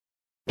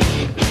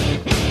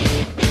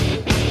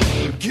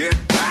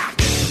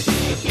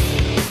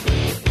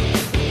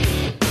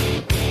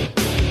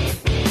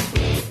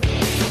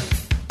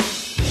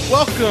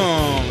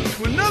Welcome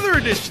to another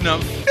edition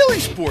of Philly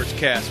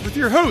Sportscast with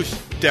your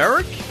hosts,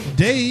 Derek,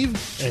 Dave,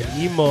 and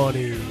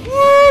Imani.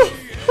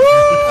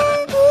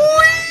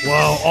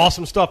 Wow,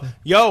 awesome stuff.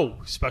 Yo,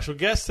 special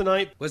guest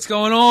tonight. What's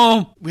going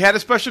on? We had a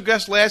special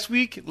guest last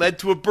week. It led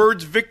to a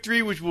Birds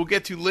victory, which we'll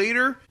get to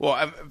later.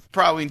 Well,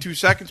 probably in 2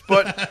 seconds.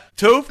 But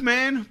Toph,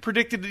 man,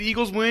 predicted the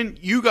Eagles win.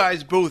 You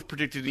guys both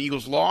predicted the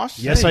Eagles loss.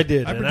 Yes, I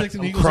did. I predicted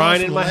I'm the Eagles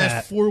crying loss in for my the last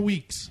hat. 4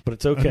 weeks. But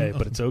it's okay.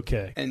 But it's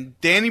okay. And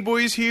Danny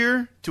Boy is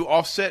here to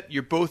offset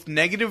your both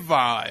negative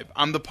vibe.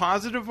 I'm the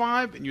positive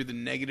vibe, and you're the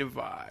negative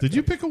vibe. Did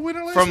you pick a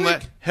winner last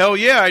week? Hell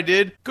yeah, I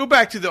did. Go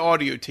back to the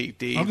audio tape,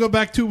 Dave. I'll go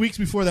back 2 weeks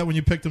before that when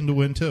you picked them to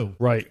win, too.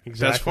 Right,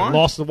 exactly. That's fine.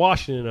 Lost to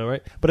Washington, all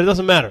right? But it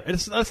doesn't matter.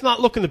 Let's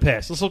not look in the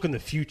past. Let's look in the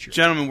future.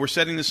 Gentlemen, we're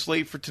setting the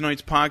slate for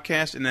tonight's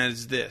podcast, and that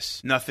is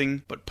this.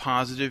 Nothing but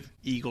positive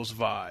Eagles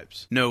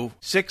vibes. No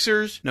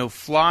Sixers, no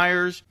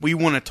Flyers. We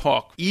want to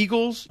talk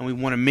Eagles, and we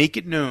want to make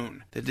it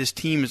known that this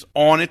team is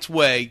on its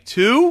way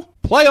to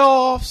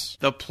Playoffs.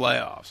 the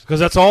playoffs. Because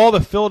that's all the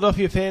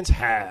Philadelphia fans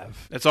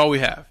have. That's all we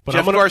have. But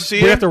Jeff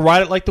Garcia, we have to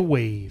ride it like the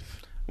wave.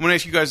 I'm going to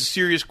ask you guys a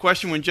serious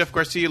question. When Jeff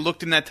Garcia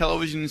looked in that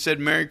television and said,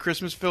 "Merry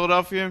Christmas,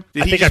 Philadelphia,"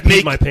 I think I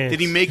peed my pants. Did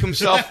he make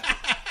himself...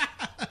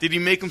 Did he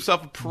make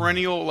himself a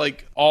perennial,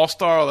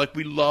 all-star,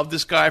 we love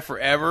this guy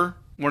forever?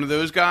 One of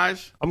those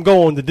guys? I'm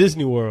going to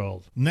Disney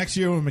World. Next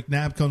year when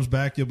McNabb comes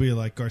back, you'll be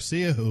like,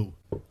 Garcia who?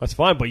 That's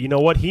fine, but you know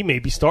what? He may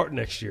be starting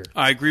next year.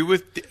 I agree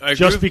with...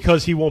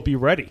 Because he won't be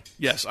ready.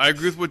 Yes, I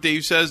agree with what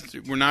Dave says.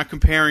 We're not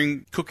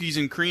comparing cookies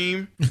and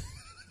cream.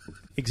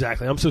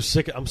 Exactly. I'm so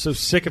sick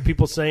of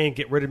people saying,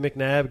 get rid of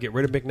McNabb, get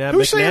rid of McNabb.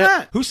 Who's saying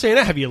that? Who's saying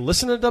that? Have you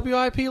listened to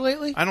WIP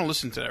lately? I don't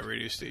listen to that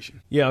radio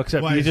station. Yeah,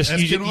 except Why, you is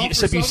Eskin off or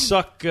except you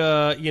something? suck,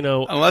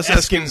 Unless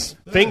Eskin's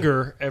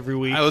finger every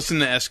week. I listen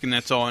to Eskin,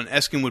 that's all, and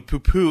Eskin would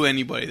poo-poo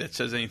anybody that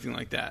says anything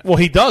like that. Well,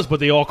 he does, but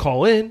they all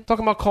call in.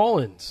 Talking about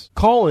call-ins.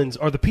 Call-ins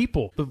are the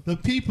people. The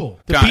people.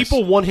 The Guys,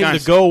 people want him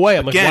guys, to go away.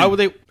 I'm again, like, why would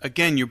they?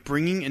 Again, you're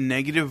bringing a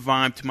negative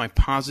vibe to my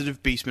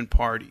positive basement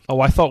party. Oh,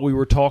 I thought we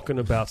were talking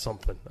about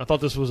something. I thought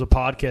this was a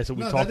podcast that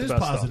we No, talked that is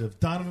about positive.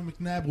 Donovan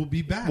McNabb will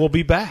be back. stuff. We'll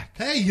be back.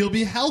 Hey, he'll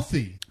be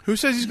healthy. Who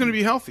says he's going to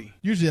be healthy?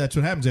 Usually that's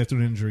what happens after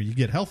an injury. You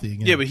get healthy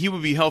again. Yeah, but he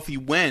would be healthy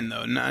when,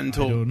 though? Not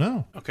until... I don't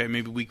know. Okay,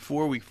 maybe week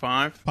 4, week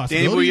 5.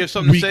 Possibility. Danny, you have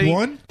something Week to say?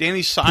 1?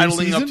 Danny's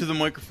sidling up Preseason? to the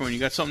microphone. You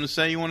got something to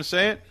say? You want to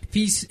say it?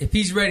 If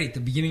he's ready at the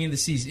beginning of the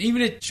season,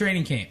 even at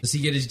training camp, does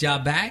he get his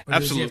job back, or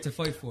does he have to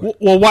fight for it?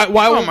 Well, why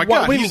Oh, my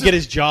God, would he he's get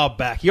his job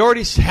back? He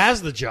already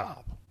has the job.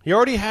 He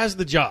already has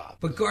the job.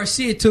 But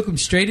Garcia took him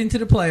straight into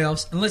the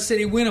playoffs, and let's say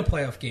they win a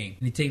playoff game,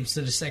 and he takes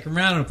him to the second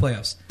round of the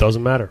playoffs.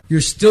 Doesn't matter.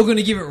 You're still going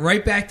to give it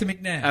right back to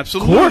McNabb.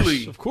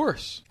 Absolutely. Of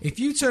course.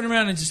 If you turn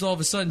around and just all of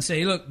a sudden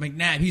say, look,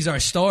 McNabb, he's our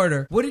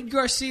starter. What did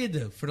Garcia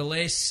do for the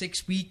last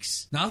 6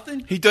 weeks?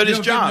 Nothing? He did You his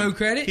don't give him job. no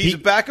credit? He's a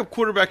backup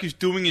quarterback who's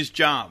doing his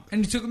job.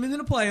 And he took him into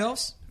the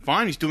playoffs.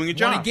 Fine, he's doing a Won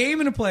job. a game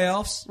in the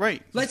playoffs.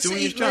 Right. He's Let's doing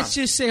say, his job. let's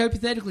just say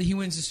hypothetically he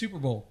wins the Super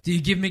Bowl. Do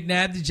you give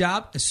McNabb the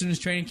job as soon as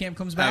training camp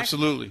comes back?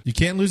 Absolutely. You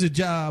can't lose a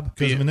job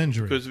because of an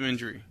injury. Because of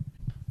injury.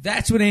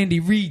 That's what Andy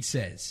Reid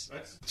says.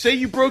 Say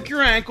you broke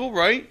your ankle,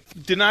 right?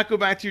 Did not go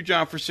back to your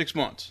job for 6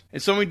 months.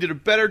 And somebody did a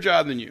better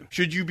job than you.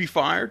 Should you be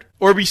fired?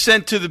 Or be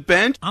sent to the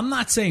bench? I'm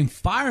not saying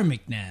fire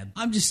McNabb.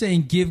 I'm just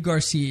saying give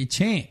Garcia a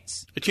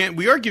chance.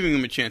 We are giving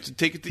him a chance to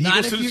take it the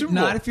Eagles to the Super Bowl.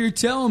 Not if you're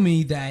telling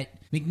me that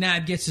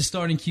McNabb gets the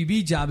starting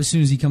QB job as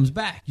soon as he comes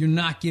back. You're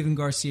not giving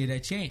Garcia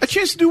that chance. A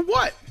chance to do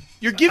what?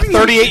 You're giving A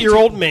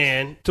 38-year-old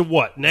man to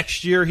what?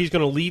 Next year he's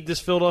going to lead this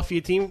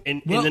Philadelphia team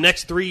in the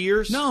next 3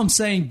 years? No, I'm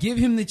saying give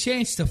him the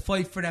chance to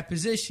fight for that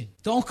position.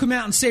 Don't come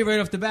out and say right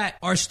off the bat,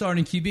 our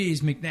starting QB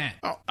is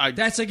McNabb.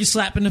 That's like a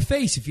slap in the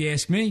face, if you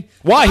ask me.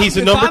 Why? He's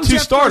the number 2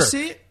 Jeff starter.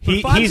 Garcia,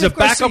 He's a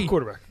backup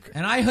quarterback.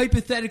 And I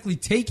hypothetically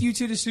take you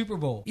to the Super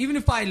Bowl. Even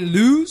if I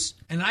lose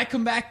and I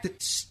come back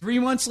 3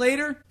 months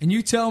later and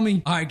you tell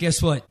me, all right,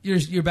 guess what?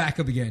 You're back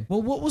up again.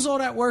 Well, what was all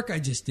that work I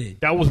just did?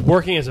 That was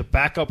working as a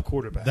backup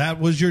quarterback. That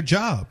was your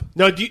job.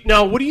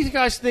 Now, what do you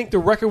guys think the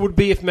record would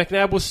be if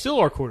McNabb was still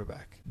our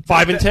quarterback?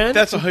 5-10?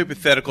 That's a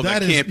hypothetical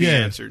that can't be yeah.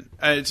 answered.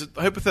 It's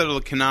a hypothetical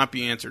that cannot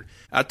be answered.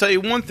 I'll tell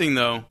you one thing,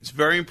 though. It's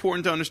very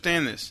important to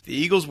understand this. The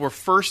Eagles were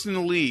first in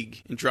the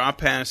league in drop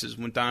passes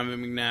when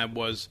Donovan McNabb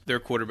was their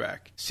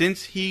quarterback.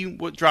 Since he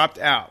dropped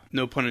out,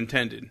 no pun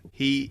intended,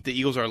 the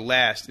Eagles are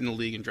last in the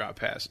league in drop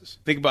passes.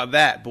 Think about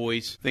that,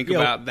 boys. Think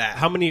about that.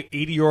 How many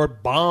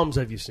 80-yard bombs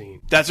have you seen?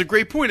 That's a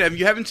great point, Evan.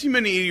 You haven't seen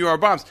many 80-yard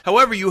bombs.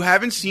 However, you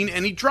haven't seen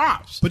any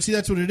drops. But see,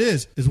 that's what it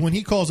is when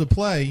he calls a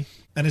play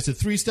and it's a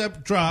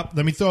 3-step drop,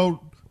 let me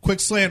throw quick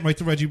slant right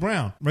to Reggie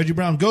Brown. Reggie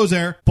Brown goes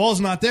there. Ball's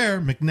not there.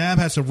 McNabb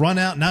has to run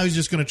out. Now he's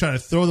just going to try to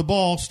throw the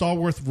ball.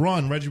 Stallworth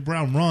run. Reggie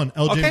Brown run.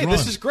 LJ okay, run.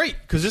 this is great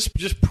because this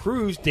just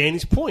proves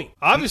Danny's point.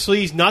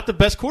 Obviously, he's not the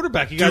best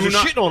quarterback. You guys are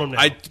shitting on him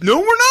now. No,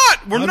 we're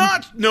not. We're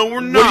not. No, we're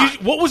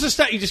not. What was the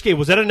stat you just gave?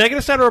 Was that a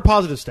negative stat or a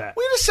positive stat?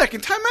 Wait a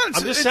second. Time out.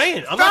 I'm just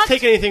saying. I'm not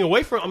taking anything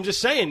away from it. I'm just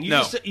saying. You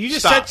just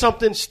Stop. said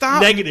something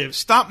negative.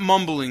 Stop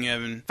mumbling,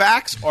 Evan.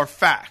 Facts are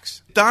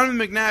facts. Donovan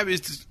McNabb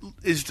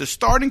is the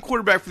starting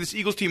quarterback for this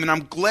Eagles team, and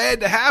I'm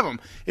glad to have him.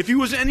 If he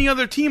was any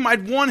other team,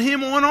 I'd want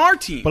him on our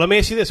team. But let me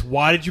ask you this: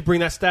 why did you bring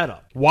that stat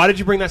up?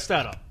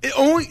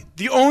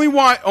 The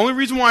only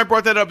reason why I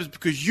brought that up is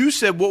because you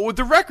said, what would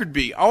the record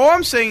be? All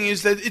I'm saying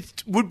is that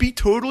it would be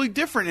totally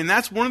different, and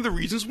that's one of the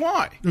reasons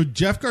why.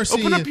 Jeff Garcia.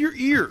 Open up your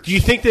ears. Do you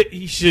think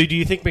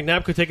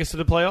McNabb could take us to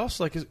the playoffs?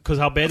 Like, because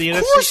how bad the NFC?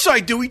 Of course I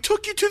do. He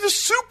took you to the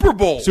Super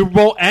Bowl. Super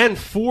Bowl and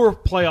 4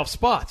 playoff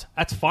spots.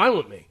 That's fine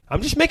with me.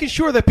 I'm just making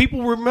sure that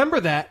people remember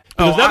that.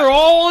 Because now they're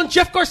all on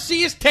Jeff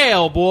Garcia's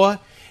tail, boy.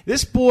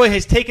 This boy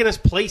has taken us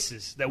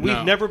places that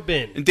we've never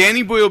been. And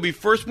Danny Boy will be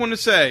first one to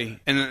say,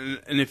 and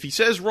if he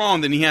says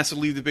wrong, then he has to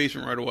leave the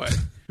basement right away.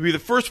 He'll be the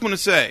first one to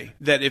say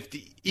that if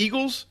the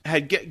Eagles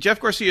had Jeff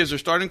Garcia as their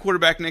starting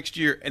quarterback next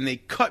year and they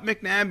cut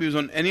McNabb, he was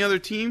on any other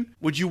team,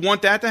 would you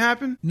want that to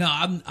happen? No,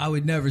 I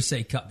would never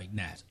say cut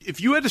McNabb.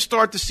 If you had to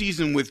start the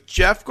season with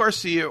Jeff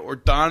Garcia or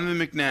Donovan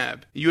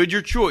McNabb, you had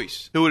your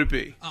choice. Who would it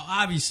be? Oh,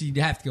 obviously, you'd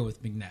have to go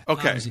with McNabb.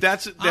 Okay,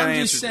 obviously. I'm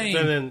just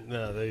saying.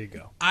 There you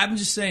go. I'm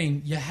just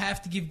saying you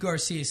have to give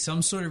Garcia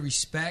some sort of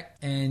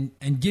respect and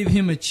give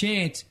him a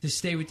chance to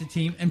stay with the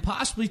team and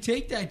possibly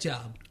take that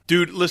job.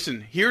 Dude,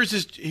 listen. Here's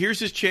his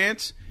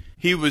chance.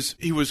 He was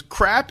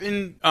crap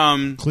in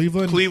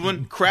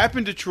Cleveland, crap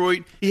in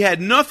Detroit. He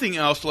had nothing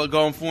else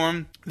going for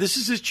him. This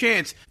is his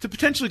chance to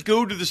potentially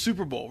go to the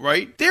Super Bowl,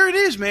 right? There it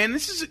is, man.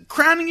 This is a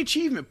crowning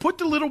achievement. Put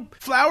the little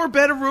flower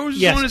bed of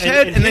roses on his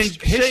head and then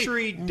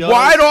history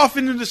wide off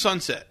into the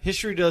sunset.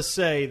 History does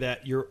say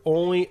that you're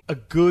only a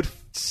good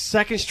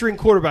second-string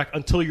quarterback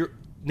until you're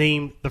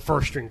named the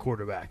first-string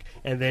quarterback,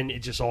 and then it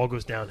just all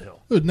goes downhill.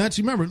 Dude, Nats,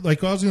 you remember,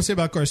 like I was going to say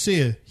about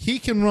Garcia, he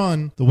can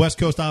run the West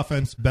Coast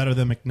offense better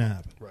than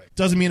McNabb. Right.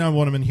 Doesn't mean I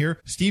want him in here.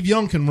 Steve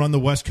Young can run the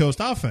West Coast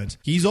offense.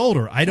 He's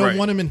older. I don't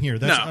want him in here.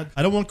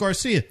 I don't want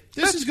Garcia.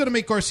 This is going to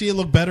make Garcia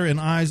look better in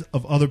eyes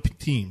of other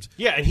teams.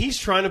 Yeah, and he's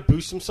trying to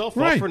boost himself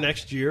up for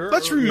next year.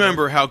 Let's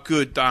remember how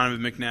good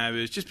Donovan McNabb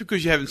is, just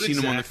because you haven't seen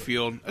him on the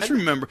field. Let's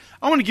remember.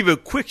 I want to give a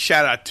quick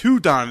shout-out to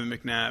Donovan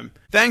McNabb.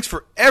 Thanks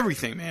for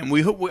everything, man.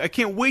 I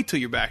can't wait till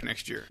you're back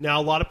next year. Now,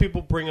 a lot of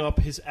people bring up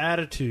his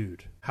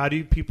attitude. How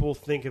do people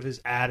think of his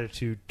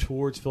attitude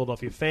towards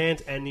Philadelphia fans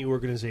and the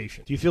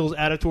organization? Do you feel his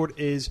attitude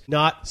is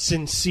not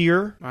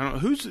sincere? I don't know.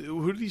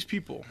 Who are these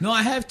people? No,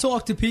 I have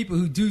talked to people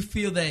who do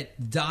feel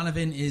that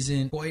Donovan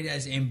isn't quite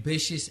as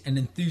ambitious and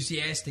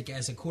enthusiastic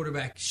as a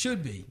quarterback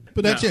should be.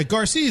 But that's it.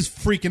 Garcia's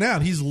freaking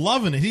out. He's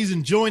loving it. He's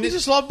enjoying it. He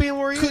just loves being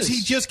where he is. Because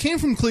he just came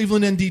from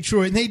Cleveland and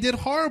Detroit, and they did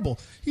horrible.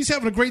 He's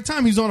having a great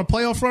time. He's on a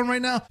playoff run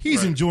right now.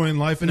 He's enjoying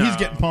life, and he's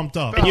getting pumped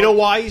up. And you know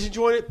why he's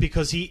enjoying it?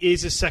 Because he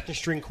is a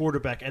second-string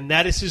quarterback, and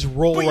that is his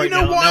role right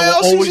now. Why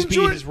that will always be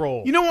his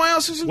role. You know why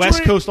else he's enjoying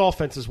West Coast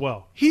offense as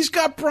well. He's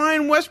got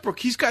Brian Westbrook.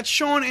 He's got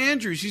Sean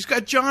Andrews. He's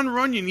got John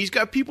Runyon. He's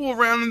got people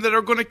around him that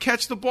are going to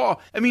catch the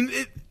ball. I mean,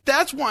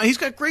 that's why he's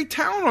got great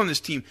talent on this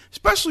team,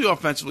 especially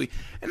offensively.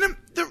 And then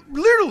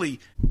literally,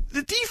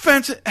 the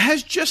defense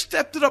has just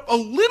stepped it up a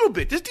little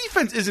bit. This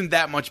defense isn't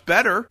that much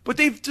better, but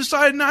they've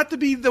decided not to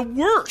be the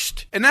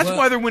worst, and that's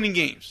why they're winning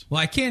games. Well,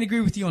 I can't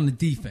agree with you on the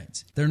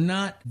defense.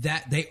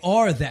 They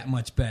are that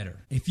much better.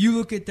 If you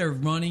look at their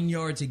running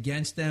yards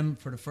against them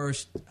for the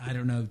first,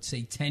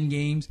 say 10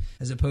 games,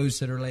 as opposed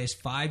to their last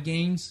 5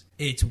 games,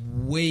 it's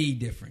way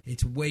different.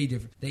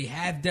 They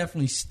have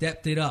definitely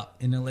stepped it up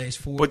in the last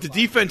 4. But the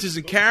defense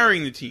isn't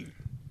carrying the team.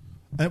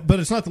 But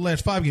it's not the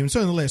last 5 games. It's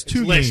only the last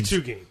 2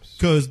 games.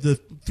 Because the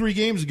 3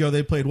 games ago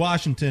they played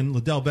Washington.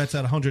 Liddell Betts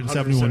had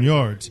 171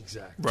 yards.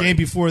 Exactly. Right. Game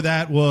before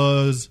that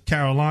was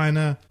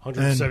Carolina.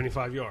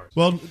 175 yards.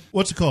 Well,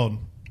 what's it called?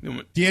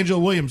 D'Angelo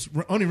Williams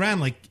only ran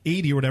like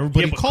 80 or whatever,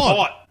 but he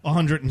caught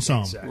 100 and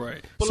some. Exactly.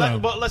 Right.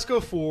 But let's go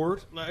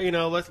forward.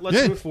 Let's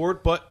move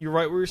forward. But you're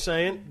right what you're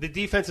saying. The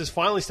defense has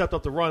finally stepped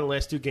up the run in the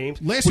last 2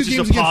 games, which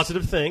is a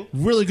positive thing.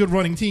 Really good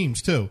running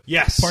teams, too.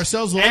 Yes.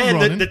 Parcells loves running.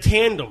 running. The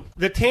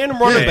tandem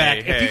running back.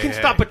 If you can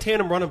stop a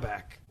tandem running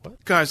back.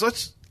 Guys,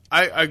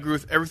 I agree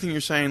with everything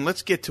you're saying.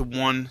 Let's get to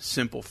one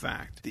simple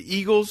fact. The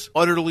Eagles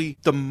utterly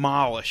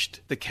demolished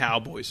the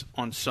Cowboys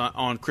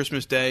on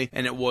Christmas Day,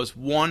 and it was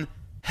one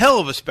hell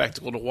of a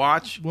spectacle to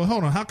watch. Well,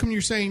 hold on. How come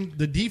you're saying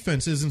the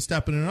defense isn't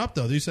stepping it up,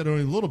 though? You said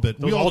only a little bit.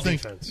 We all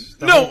think defense.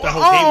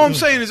 All I'm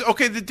saying is,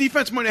 okay, the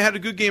defense might have had a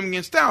good game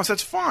against Dallas.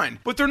 That's fine,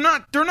 but they're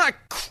not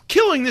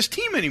killing this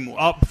team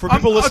anymore. For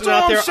people listening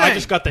out there, I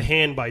just got the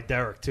hand by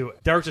Derek too.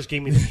 Derek just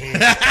gave me the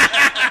hand.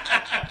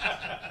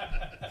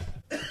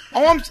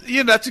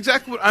 That's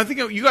exactly what I think.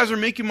 You guys are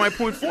making my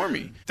point for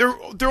me. They're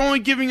only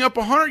giving up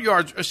 100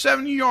 yards or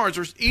 70 yards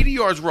or 80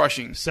 yards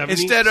rushing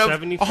instead of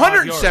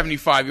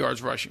 175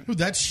 yards rushing. Dude,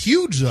 that's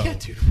huge, though. Yeah,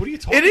 dude, what are you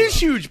talking about? It is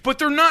huge, but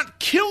they're not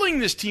killing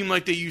this team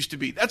like they used to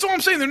be. That's all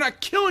I'm saying. They're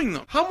not killing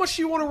them. How much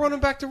do you want a running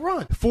back to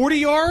run? 40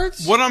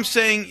 yards? What I'm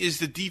saying is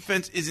the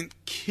defense isn't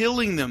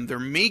killing them. They're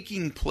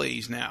making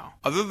plays now,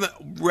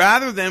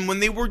 rather than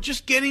when they were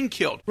just getting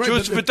killed. Right,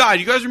 Joseph Adai.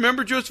 You guys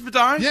remember Joseph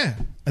Adai? Yeah.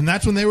 And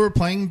that's when they were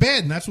playing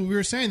bad, and that's what we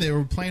were saying. They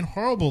were playing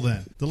horrible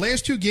then. The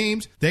last 2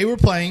 games, they were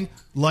playing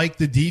like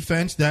the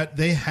defense that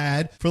they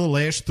had for the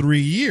last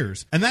 3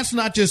 years. And that's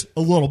not just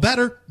a little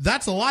better.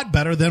 That's a lot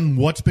better than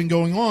what's been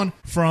going on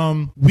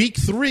from week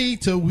 3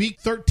 to week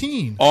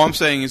 13. All I'm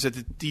saying is that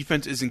the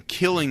defense isn't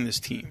killing this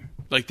team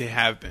like they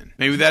have been.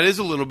 Maybe that is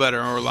a little better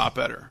or a lot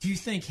better. Do you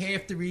think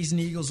half the reason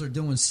the Eagles are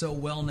doing so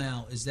well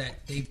now is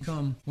that they've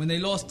come, when they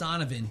lost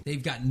Donovan,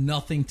 they've got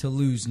nothing to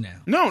lose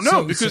now?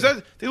 No, because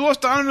they lost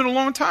Donovan a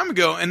long time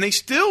ago, and they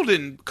still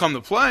didn't come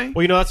to play.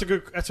 Well, that's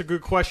a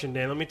good question,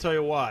 Dan. Let me tell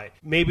you why.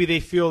 Maybe they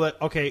feel that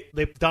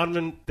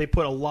they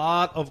put a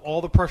lot of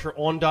all the pressure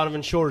on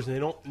Donovan's shoulders, and they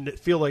don't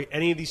feel like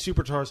any of these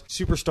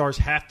superstars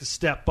have to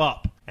step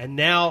up. And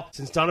now,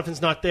 since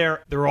Donovan's not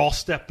there, they're all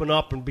stepping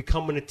up and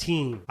becoming a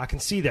team. I can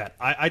see that.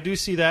 I do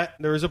see that.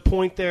 There is a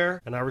point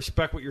there, and I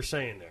respect what you're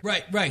saying there.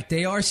 Right.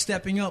 They are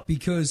stepping up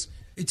because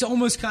it's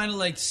almost kind of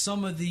like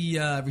some of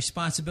the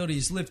responsibility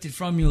is lifted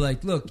from you.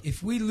 Like, look,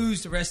 if we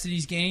lose the rest of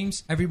these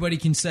games, everybody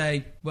can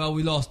say, well,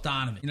 we lost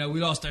Donovan.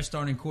 We lost our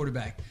starting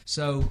quarterback.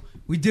 So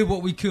we did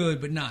what we could,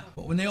 but not.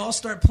 But when they all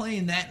start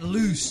playing that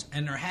loose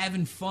and they're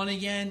having fun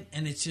again,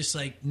 and it's just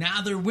like,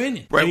 now they're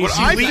winning. Right.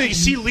 You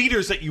see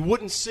leaders that you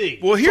wouldn't see.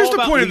 Well, here's the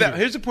point of that.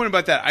 Here's the point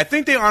about that. I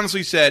think they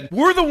honestly said,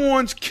 we're the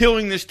ones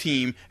killing this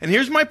team. And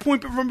here's my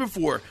point from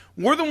before.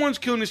 We're the ones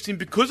killing this team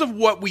because of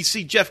what we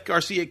see Jeff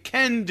Garcia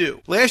can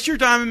do. Last year,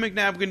 Donovan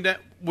McNabb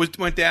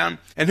went down.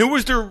 And who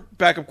was their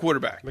backup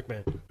quarterback?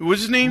 McMahon. What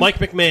was his name? Mike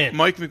McMahon.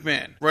 Mike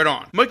McMahon. Right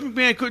on. Mike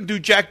McMahon couldn't do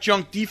jack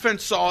junk.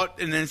 Defense saw it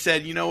and then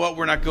said, you know what,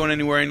 we're not going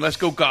anywhere and let's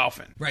go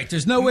golfing. Right.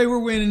 There's no way we're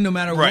winning no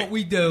matter what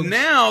we do.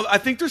 Now, I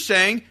think they're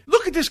saying,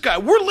 look at this guy.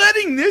 We're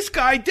letting this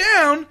guy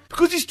down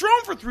because he's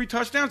thrown for 3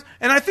 touchdowns.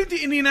 And I think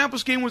the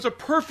Indianapolis game was a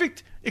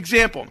perfect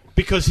example.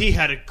 Because he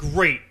had a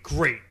great.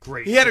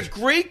 He had a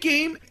great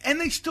game, and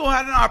they still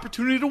had an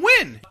opportunity to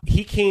win.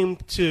 He came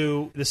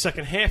to the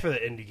second half of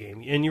the Indy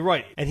game, and you're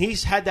right. And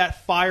he's had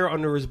that fire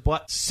under his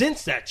butt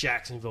since that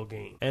Jacksonville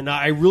game. And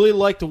I really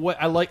like the way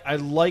I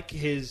like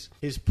his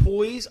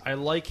poise. I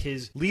like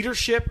his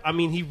leadership. I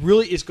mean, he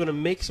really is going to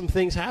make some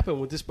things happen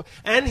with this.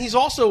 And he's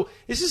also,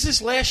 this is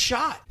his last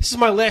shot. This is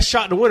my last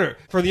shot in the winter.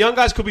 For the young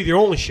guys, could be their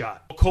only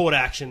shot. Cold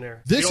action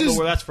there. You don't know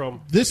where that's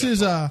from. This is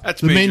the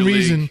main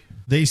reason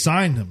they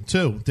signed him,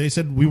 too. They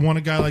said, we want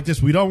a guy like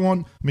this. We don't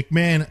want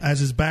McMahon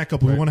as his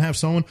backup. We want to have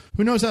someone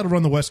who knows how to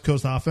run the West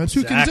Coast offense,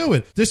 who can do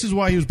it. This is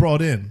why he was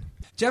brought in.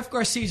 Jeff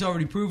Garcia's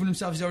already proven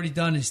himself. He's already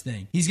done his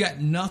thing. He's got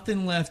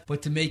nothing left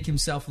but to make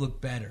himself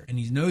look better. And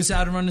he knows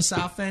how to run this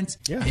offense,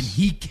 and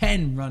he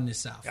can run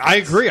this offense. I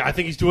agree. I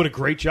think he's doing a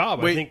great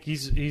job. I think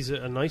he's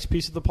a nice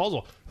piece of the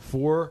puzzle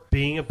for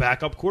being a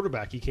backup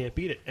quarterback. He can't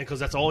beat it. And because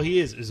that's all he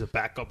is a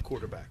backup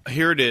quarterback.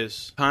 Here it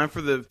is. Time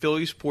for the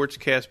Philly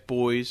Sportscast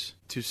boys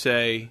to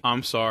say,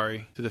 I'm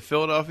sorry, to the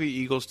Philadelphia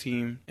Eagles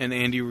team and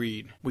Andy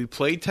Reid. We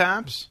played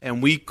taps,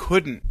 and we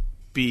couldn't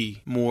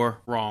be more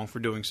wrong for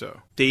doing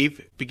so.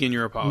 Dave, begin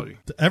your apology.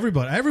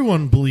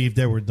 Everyone believed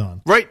they were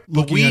done. Right,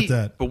 looking at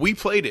that, but we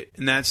played it,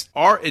 and it's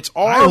our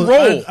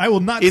role. I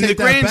will not in take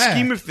the grand that back.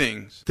 scheme of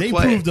things. They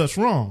proved us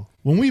wrong.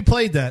 When we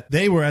played that,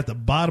 they were at the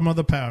bottom of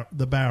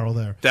the barrel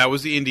there. That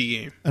was the Indy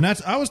game. And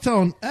I was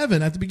telling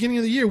Evan at the beginning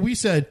of the year, we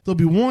said there'll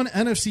be one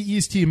NFC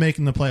East team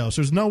making the playoffs.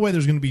 There's no way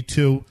there's going to be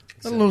 2,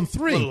 let alone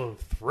 3.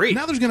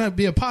 Now there's going to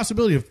be a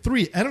possibility of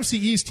 3 NFC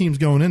East teams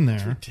going in there.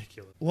 It's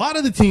ridiculous. A lot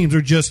of the teams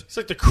are just... It's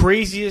like the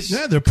craziest...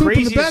 Yeah, they're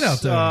pooping the bed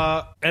out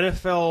there.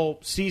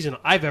 NFL season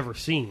I've ever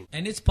seen.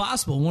 And it's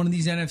possible one of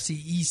these NFC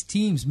East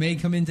teams may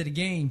come into the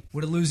game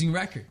with a losing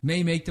record.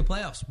 May make the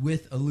playoffs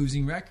with a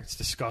losing record. It's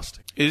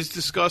disgusting. It is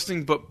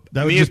disgusting, but...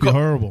 That would just be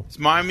horrible. It's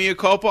my mea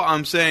culpa.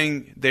 I'm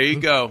saying, there you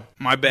go.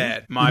 My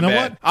bad. My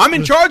bad. What? I'm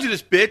in charge of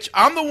this, bitch.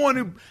 I'm the one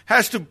who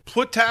has to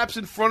put taps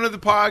in front of the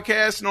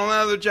podcast and all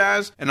that other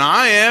jazz. And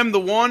I am the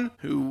one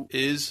who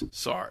is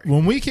sorry.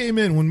 When we came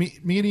in, when me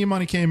and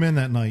Imani came in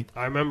that night...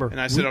 I remember. And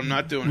I said, I'm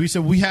not doing it. We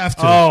said, we have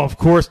to. Oh, of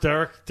course,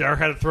 Derek. Derek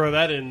had to throw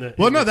that in. That's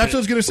what I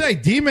was going to say.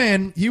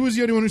 D-Man, he was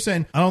the only one who was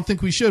saying, I don't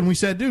think we should. And we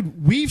said,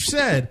 dude, we've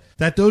said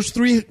that those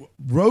 3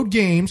 road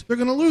games, they're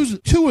going to lose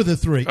 2 of the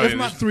 3, if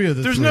not 3 of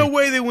the 3. There's no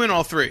way they win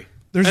all 3.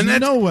 There's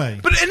no way.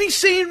 But any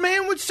sane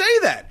man would say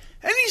that.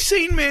 Any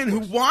sane man who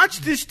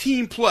watched this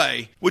team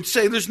play would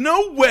say there's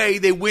no way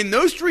they win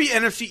those 3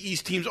 NFC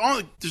East teams.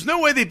 There's no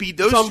way they beat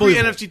those 3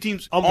 NFC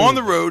teams on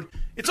the road.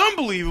 It's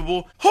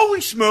unbelievable. Holy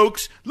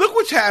smokes. Look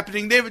what's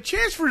happening. They have a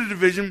chance for the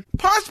division,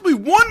 possibly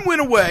 1 win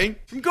away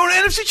from going to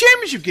NFC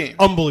Championship game.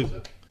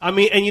 Unbelievable. I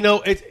mean, and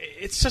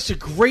it's such a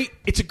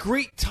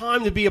great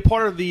time to be a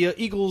part of the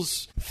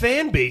Eagles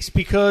fan base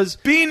because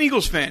being an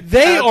Eagles fan,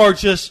 they are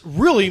just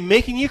really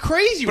making you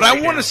crazy. But I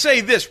want to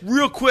say this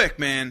real quick,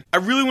 man. I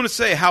really want to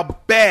say how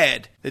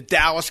bad the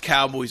Dallas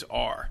Cowboys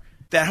are.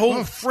 That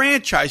whole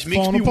franchise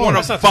makes me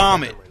want to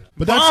vomit.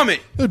 But Vomit.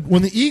 Dude,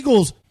 when the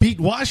Eagles beat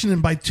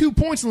Washington by 2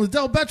 points and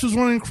Liddell Betts was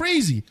running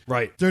crazy.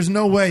 Right. There's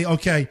no way,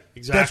 okay,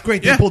 Exactly. that's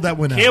great. They Yeah. pulled that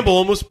win out. Campbell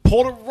almost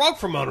pulled a rug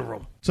from under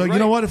him. So Right. you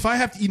know what? If I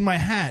have to eat my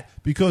hat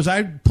because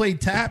I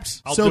played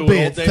taps, I'll so do it be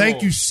all it. day Thank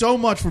long. you so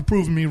much for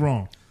proving me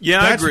wrong. Yeah,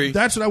 I That's- agree.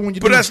 That's what I want you to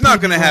do. But that's is not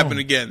prove going to me happen wrong.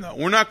 again, though.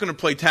 We're not going to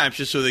play taps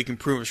just so they can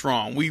prove us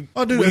wrong.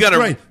 Oh, dude, we that's gotta,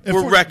 right. If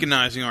we're we're-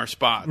 recognizing our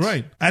spots.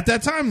 Right. At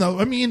that time, though,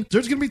 I mean,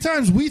 there's going to be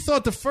times we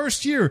thought the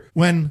first year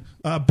when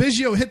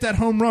Biggio hit that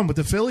home run with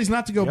the Phillies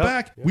not to go Yep.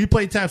 back, we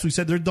played taps. We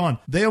said they're done.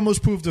 They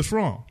almost proved us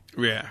wrong.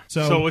 Yeah.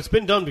 So it's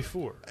been done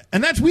before.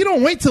 And we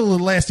don't wait till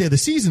the last day of the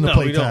season to No,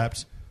 play we don't.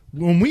 taps.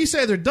 When we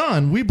say they're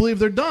done, we believe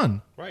they're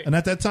done. Right. And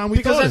at that time, we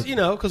Because thought that's, it.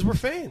 because we're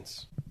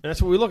fans. And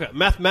that's what we look at.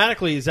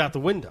 Mathematically, is out the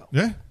window.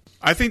 Yeah.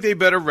 I think they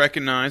better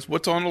recognize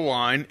what's on the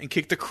line and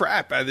kick the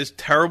crap out of this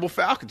terrible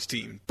Falcons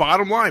team.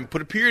 Bottom line,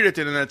 put a period at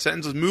the end of that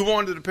sentence. Let's move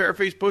on to the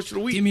Paraphrase Post of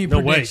the Week. Give me a No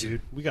way, prediction.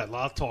 dude. We got a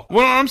lot of talk.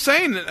 Well, I'm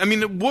saying, I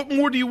mean, what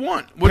more do you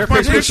want? What's my Paraphrase Post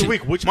of the prediction?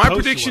 Week. Which My post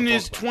you prediction wanna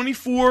is talk about?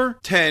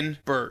 24-10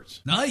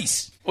 Birds.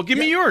 Nice. Well, give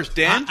me yours,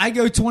 Dan. I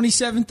go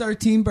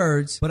 27-13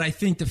 Birds, but I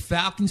think the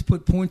Falcons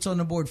put points on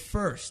the board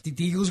first. The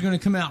Eagles are going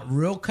to come out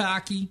real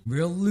cocky,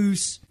 real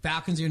loose.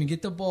 Falcons are going to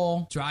get the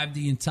ball, drive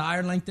the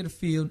entire length of the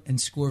field, and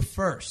score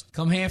first.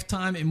 Come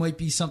halftime, it might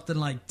be something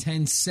like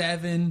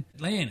 10-7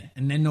 Atlanta,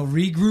 and then they'll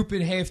regroup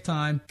at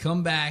halftime,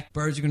 come back.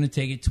 Birds are going to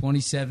take it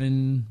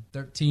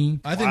 27-13.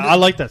 I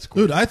like that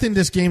score. Dude, I think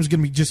this game's going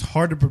to be just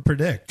hard to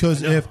predict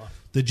because if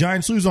the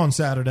Giants lose on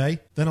Saturday,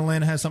 then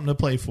Atlanta has something to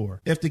play for.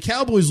 If the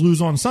Cowboys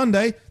lose on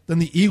Sunday, then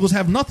the Eagles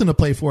have nothing to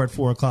play for at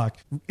 4 o'clock.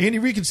 Andy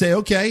Reid can say,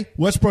 okay,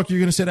 Westbrook, you're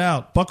going to sit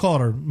out.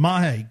 Buckhalter,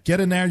 Mahe, get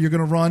in there. You're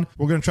going to run.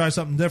 We're going to try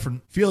something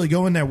different. Feely,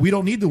 go in there. We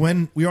don't need to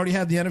win. We already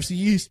have the NFC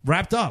East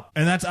wrapped up.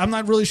 And I'm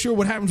not really sure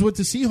what happens with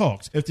the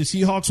Seahawks. If the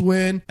Seahawks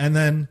win and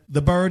then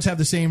the Birds have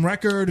the same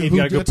record. You who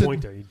got a good gets it?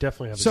 point there. You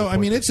definitely have a So, good I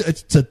point mean, there.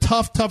 it's a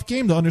tough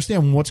game to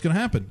understand what's going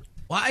to happen.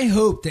 Well, I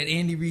hope that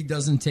Andy Reid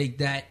doesn't take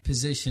that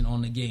position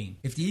on the game.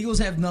 If the Eagles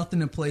have nothing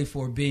to play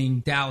for,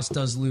 being Dallas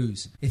does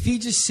lose. If he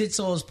just sits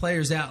all his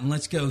players out and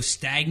lets go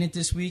stagnant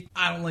this week,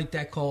 I don't like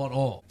that call at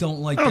all.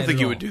 Don't like that I don't think at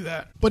he all. would do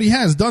that. But he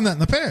has done that in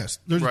the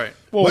past. Right.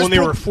 Well, when they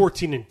were Westbrook-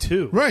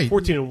 14-2. Right.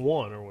 14-1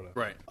 or whatever.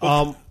 Right.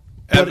 But,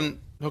 Evan,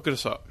 hook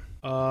us up.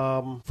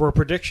 for a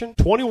prediction,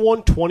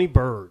 21-20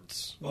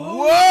 Birds.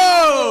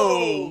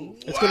 Whoa!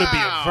 It's going to be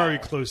a very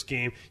close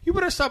game. You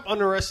better stop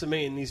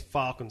underestimating these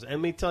Falcons. And let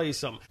me tell you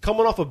something.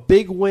 Coming off a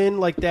big win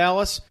like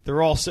Dallas,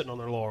 they're all sitting on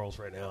their laurels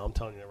right now. I'm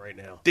telling you that right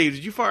now. Dave,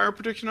 did you fire a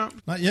prediction up?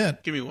 Not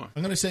yet. Give me one.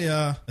 I'm going to say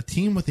a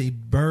team with a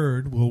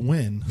bird will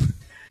win.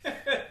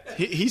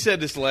 He said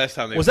this the last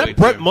time they Was played. that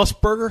Brett too.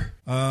 Musburger?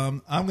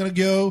 I'm going to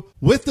go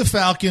with the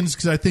Falcons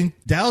because I think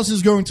Dallas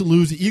is going to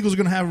lose. The Eagles are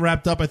going to have it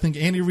wrapped up. I think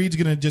Andy Reid's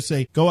going to just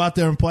say, go out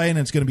there and play, and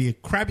it's going to be a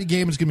crappy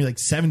game. It's going to be like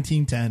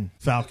 17-10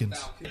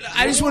 Falcons.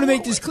 I just want to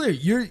make this clear.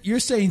 You're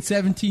saying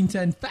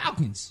 17-10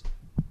 Falcons.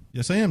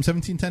 Yes, I am.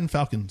 17-10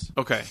 Falcons.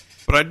 Okay.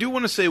 But I do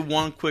want to say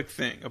one quick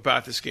thing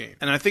about this game,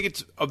 and I think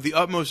it's of the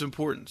utmost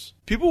importance.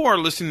 People who are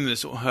listening to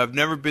this who have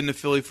never been to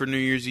Philly for New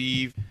Year's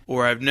Eve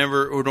or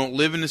don't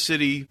live in the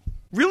city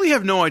really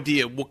have no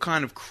idea what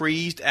kind of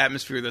crazed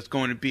atmosphere that's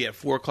going to be at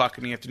 4 o'clock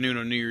in the afternoon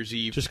on New Year's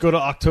Eve. Just go to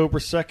October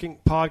 2nd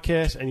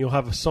podcast, and you'll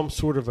have some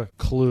sort of a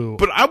clue.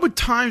 But I would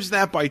times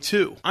that by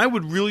 2. I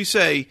would really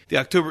say the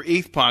October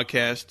 8th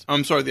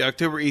the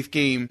October 8th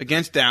game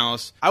against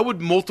Dallas, I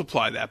would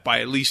multiply that by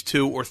at least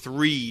 2 or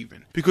 3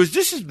 even. Because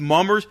this is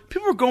Mummers.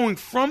 People are going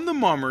from the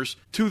Mummers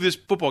to this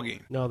football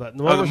game. No, the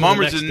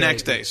Mummers is the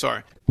next day.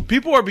 Sorry.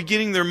 People are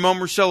beginning their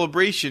Mummer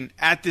celebration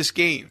at this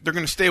game. They're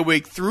going to stay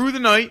awake through the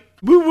night.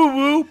 Woo, woo,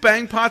 woo,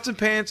 bang pots and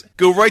pans,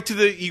 go right to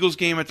the Eagles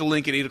game at the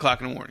Link at 8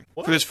 o'clock in the morning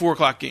for this 4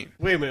 o'clock game.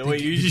 Wait a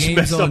minute. You The just game's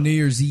messed on up. New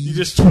Year's Eve. You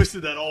just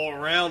twisted that all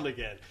around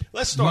again.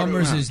 Let's start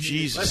Mummers over. is-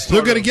 Jesus. Let's They're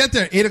start going to over. get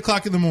there at 8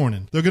 o'clock in the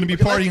morning. They're going to be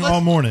Okay, partying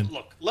all morning.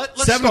 Look,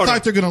 let's 7 start o'clock, over.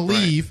 they're going to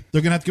leave.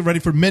 They're going to have to get ready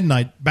for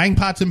midnight, bang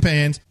pots and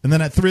pans, and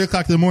then at 3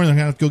 o'clock in the morning, they're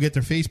going to have to go get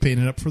their face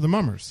painted up for the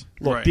Mummers.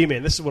 Look, Right.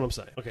 D-Man, this is what I'm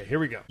saying. Okay, here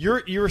we go.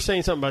 You were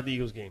saying something about the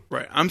Eagles game.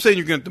 Right. I'm saying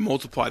you're going to have to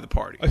multiply the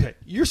party. Okay,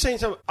 you're saying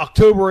something.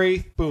 October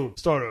 8th, boom,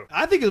 start over.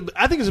 I think it's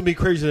going to be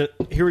crazier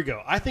than. Here we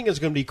go. I think it's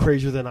going to be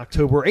crazier than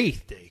October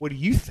 8th, Dave. What do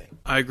you think?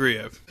 I agree,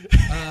 Ev.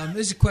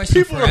 This is a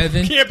question People for are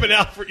Evan. camping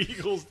out for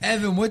Eagles.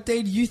 Evan, what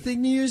day do you think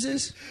New Year's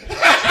is?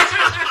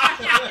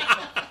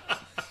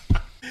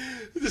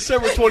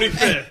 December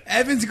 25th.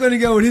 Evan's going to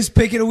go with his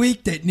pick of the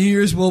week that New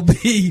Year's will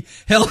be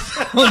held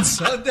on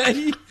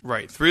Sunday.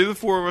 Right. 3 of the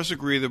 4 of us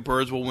agree the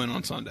Birds will win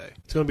on Sunday.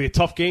 It's going to be a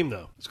tough game,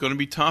 though. It's going to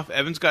be tough.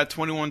 Evan's got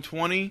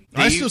 21-20.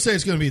 I Dave- still say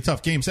it's going to be a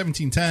tough game.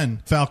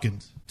 17-10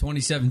 Falcons.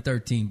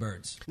 27-13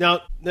 Birds.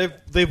 Now,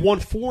 they've won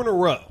 4 in a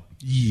row.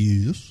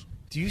 Yes.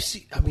 Do you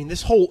see? I mean,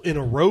 this whole in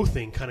a row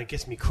thing kind of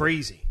gets me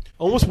crazy.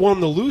 almost want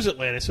them to lose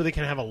Atlanta so they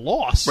can have a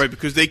loss. Right,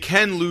 because they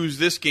can lose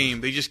this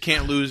game. They just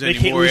can't lose They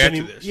anymore can't lose after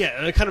any. this. Yeah,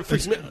 and it kind of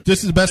freaks me.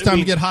 This is the best I time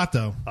mean, to get hot,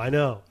 though. I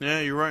know. Yeah,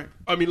 you're right.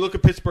 I mean, look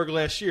at Pittsburgh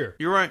last year.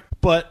 You're right.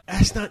 But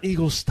that's not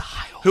Eagles'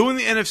 style. Who in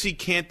the NFC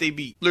can't they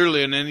beat?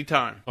 Literally at any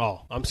time.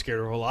 Oh, I'm scared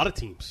of a lot of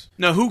teams.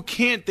 Now, who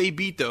can't they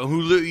beat, though?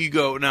 Who you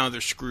go, now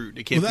they're screwed.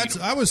 They can't Well, beat that's.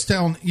 them. I was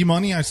telling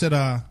E-Money, I said,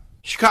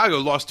 Chicago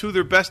lost 2 of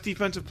their best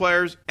defensive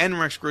players and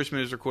Rex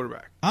Grossman as their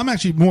quarterback. I'm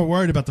actually more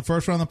worried about the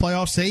first round of the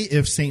playoffs. Say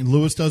if St.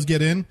 Louis does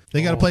get in,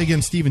 they got to play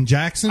against Steven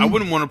Jackson. I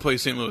wouldn't want to play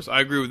St. Louis.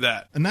 I agree with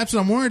that. And that's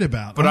what I'm worried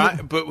about.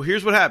 But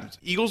here's what happens.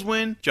 Eagles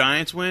win,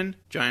 Giants win,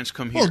 Giants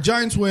come here. Well,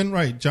 Giants win,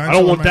 right. Giants I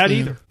don't win want that right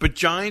either. But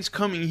Giants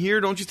coming here,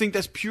 don't you think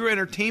that's pure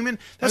entertainment?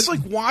 That's like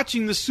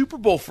watching the Super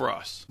Bowl for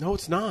us. No,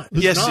 it's not.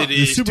 Yes, not. it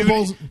The is. Super dude.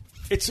 Bowl's...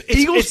 It's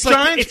Eagles, it's like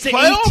Giants it's the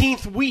playoff?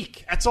 18th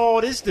week. That's all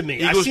it is to me.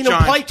 I've Eagles, seen them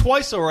Giants. play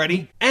twice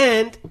already,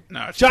 and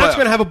No, it's Giants playoff.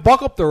 going to have a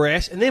buck up their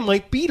ass, and they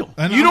might beat them.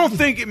 And You I'm- don't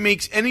think it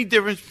makes any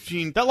difference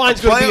between That line's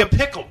a going to be a playoff-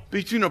 pick 'em.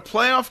 between a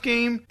playoff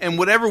game and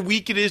whatever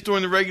week it is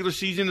during the regular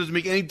season? Does it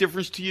make any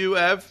difference to you,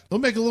 Ev? It'll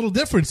make a little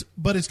difference,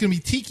 but it's going to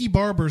be Tiki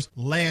Barber's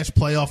last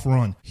playoff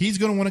run. He's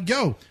going to want to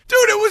go.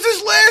 Dude, it was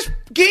his last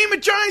game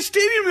at Giants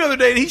Stadium the other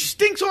day, and he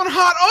stinks on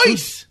hot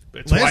ice.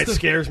 That's why Last it the-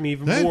 scares me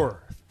even that- more.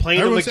 Playing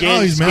them everyone said, again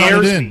 "Oh, he's mounted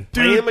scares in." me.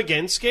 Playing them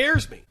again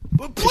scares me.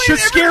 But It should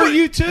scare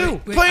you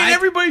too. Wait, Playing I-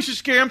 everybody should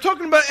scare. I'm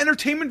talking about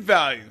entertainment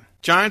value.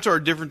 Giants are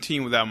a different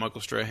team without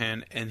Michael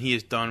Strahan, and he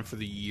is done for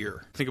the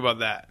year. Think about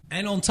that.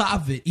 And on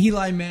top of it,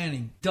 Eli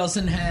Manning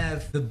doesn't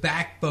have the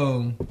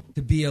backbone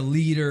to be a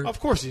leader. Of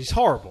course, he's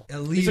horrible. A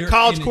He's leader a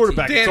college in a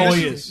quarterback. team. That's Dan, all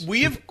this he is- is.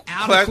 we have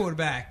Out of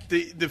quarterback.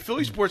 The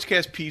Philly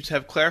Sportscast peeps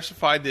have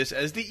classified this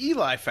as the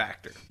Eli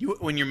factor.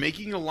 When you're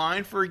making a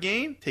line for a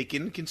game, take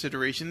into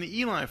consideration the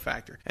Eli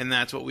factor, and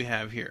that's what we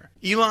have here.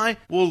 Eli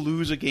will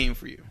lose a game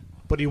for you.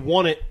 But he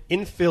won it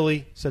in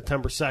Philly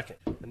September 2nd.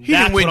 And He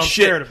that's didn't win what I'm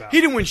shit. scared about.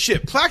 He didn't win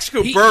shit.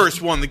 Plaxico He- Burress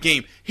won the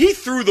game. He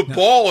threw the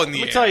ball in the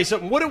Let me air. tell you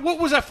something. What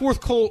was that fourth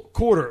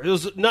quarter? It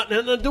was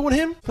nothing to do with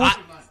him?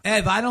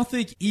 Ev, I don't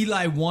think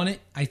Eli won it.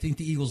 I think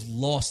the Eagles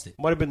lost it.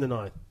 Might have been the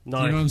ninth. You know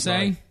what I'm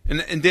saying?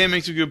 And Dan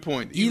makes a good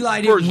point.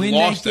 Eli Burress didn't win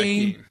lost that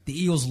game. The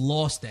Eagles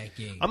lost that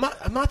game. I'm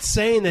not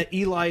saying that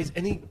Eli's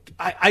any.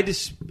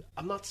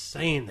 I'm not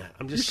saying that.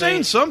 I'm You're just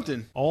saying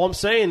something. All I'm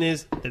saying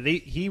is that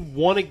he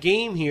won a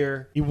game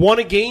here. He won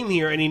a game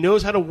here, and he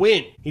knows how to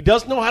win. He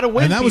does know how to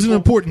win. And that was an people.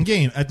 important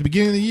game at the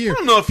beginning of the year. I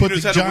don't know if he put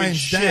knows the how to win Giants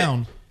shit.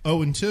 down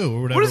 0-2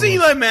 or whatever. What has it was.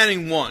 Eli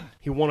Manning won?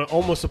 He won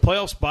almost a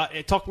playoff spot.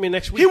 Talk to me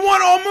next week. He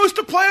won almost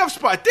a playoff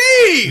spot.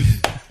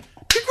 Dave!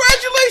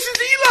 Congratulations,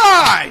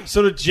 Eli!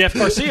 So did Jeff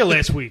Garcia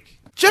last week.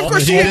 Jeff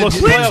Almost Garcia a clinched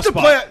playoff the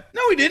spot. playoff.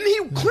 No, he didn't.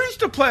 He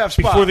clinched a playoff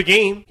spot. Before the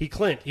game, he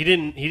clinched. He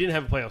didn't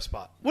have a playoff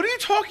spot. What are you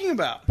talking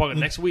about? But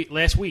last week,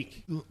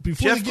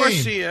 Before Jeff the game.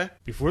 Garcia.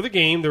 before the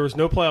game, there was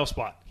no playoff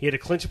spot. He had to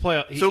clinch a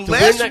playoff. So to win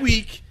last that-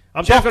 week,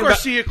 I'm Jeff talking about-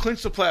 Garcia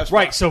clinched the playoff spot.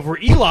 Right. So for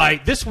Eli,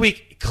 this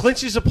week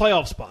clinches a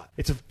playoff spot.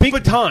 It's a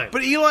big time.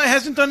 But Eli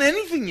hasn't done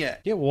anything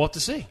yet. yeah, we'll have to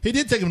see. He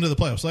did take him to the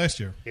playoffs last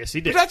year. Yes, he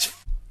did.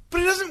 But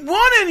he doesn't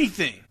want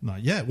anything.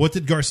 Not yet. What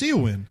did Garcia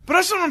win? But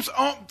that's what I'm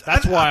saying.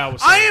 That's why I was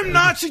I saying am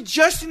not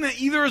suggesting that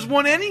either has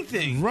won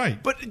anything.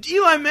 Right. But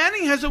Eli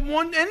Manning hasn't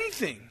won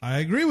anything. I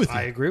agree with you.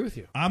 I agree with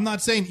you. I'm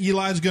not saying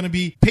Eli's going to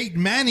be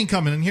Peyton Manning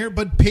coming in here,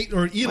 but Peyton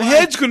or Eli. My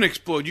head's going to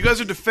explode. You guys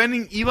are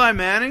defending Eli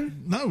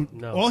Manning? No.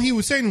 No. All he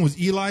was saying was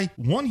Eli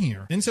won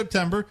here in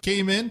September,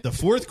 came in the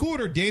fourth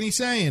quarter. Danny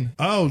saying,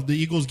 "Oh, the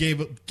Eagles gave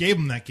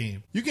him that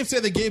game." You can say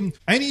they gave him.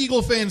 Any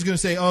Eagle fan is going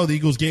to say, "Oh, the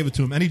Eagles gave it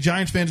to him." Any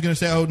Giants fan is going to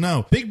say, "Oh,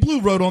 no." Big Blue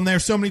wrote on there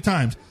so many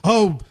times,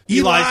 "Oh, Eli's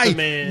Eli the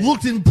man."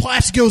 looked in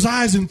Plaxico's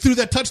eyes and threw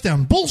that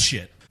touchdown."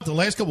 Bullshit. The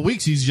last couple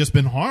weeks, he's just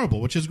been horrible,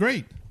 which is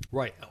great.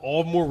 Right.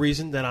 All more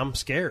reason that I'm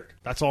scared.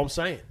 That's all I'm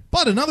saying.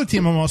 But another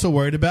team I'm also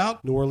worried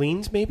about. New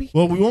Orleans, maybe?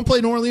 Well, we won't play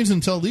New Orleans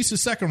until at least the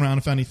second round,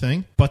 if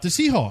anything. But the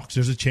Seahawks,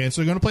 there's a chance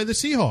they're going to play the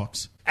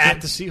Seahawks.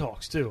 At the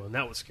Seahawks, too, and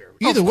that would scare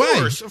me. Either way,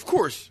 Of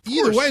course.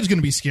 either way, it's going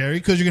to be scary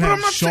because you're going But to I'm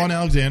have not Sean saying-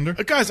 Alexander.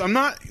 Guys, I'm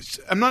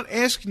not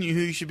asking you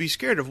who you should be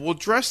scared of. We'll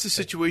address the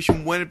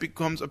situation when it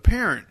becomes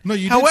apparent. No,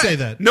 you did say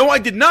that. No, I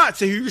did not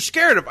say who you're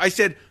scared of. I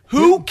said,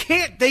 who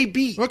can't they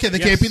beat? Okay, they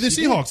Yes, can't be the you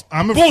did. Seahawks.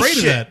 I'm afraid Bullshit.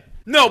 of that.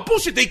 No,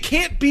 bullshit. They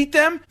can't beat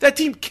them. That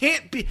team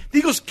can't beat. The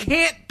Eagles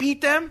can't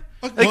beat them.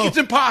 Like, well- it's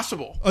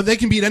impossible. They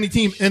can beat any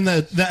team in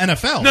the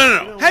NFL.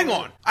 No. Hang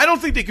on. I don't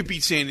think they could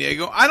beat San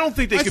Diego. I don't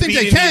think they I could think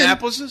beat they can.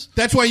 Indianapolis.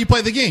 That's why you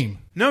play the game.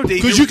 No,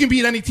 Dave. Because you can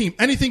beat any team.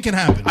 Anything can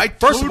happen.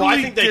 First of all,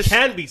 I think they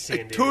can beat San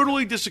I Diego.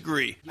 totally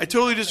disagree.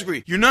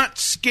 You're not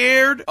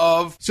scared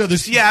of So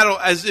there's- Seattle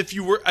as if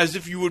you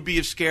would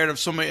be scared of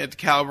somebody at the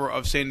caliber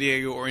of San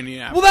Diego or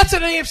Indianapolis. Well, that's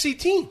an AFC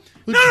team.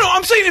 No,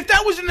 I'm saying if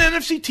that was an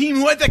NFC team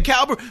who had that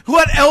caliber, who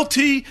had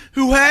LT,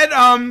 who had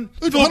Hold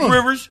Philip on.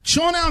 Rivers.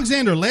 Sean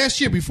Alexander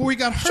last year before he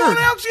got hurt. Sean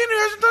Alexander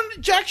hasn't done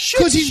jack shit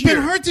Because this he's been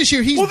year. hurt this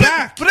year. He's Well,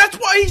 back. But that's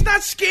why he's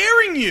not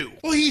scaring you.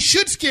 Well, he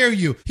should scare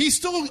you. He's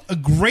still a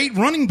great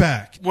running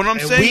back. What I'm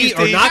And saying we is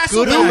are they not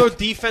good Hasselbeck on their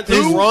defensive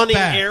is running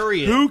back.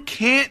 area. Who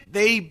can't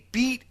they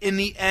beat in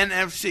the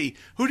NFC?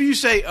 Who do you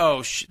say?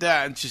 Oh,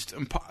 that's just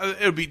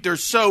it'll be.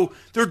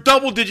 They're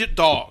double-digit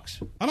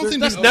dogs. I don't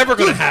think That's never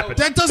going to Dude, happen.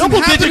 That doesn't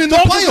Double-digit happen in the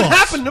dogs doesn't playoffs.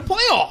 happen in the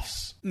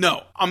playoffs.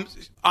 No,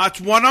 that's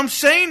what I'm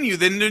saying to you.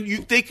 Then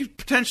they could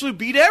potentially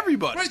beat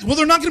everybody. Right. Well,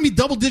 they're not going to be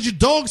double-digit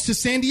dogs to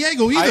San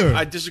Diego either.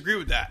 I disagree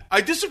with that.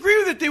 I disagree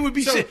with that. They would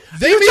be. So You're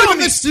they beat telling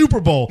them the Super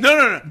Bowl.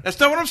 No. That's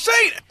not what I'm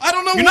saying. I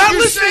don't know You're what not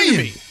you're listening to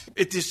saying. me.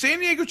 If the San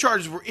Diego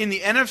Chargers were in the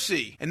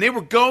NFC and they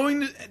were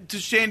going to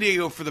San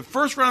Diego for the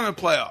first round of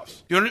the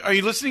playoffs, are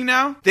you listening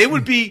now? They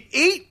would be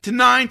 8 to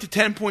 9 to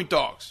 10-point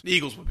dogs. The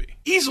Eagles would be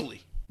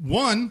easily.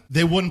 One,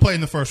 they wouldn't play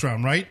in the first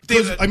round, right?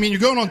 'Cause, I mean,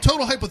 you're going on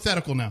total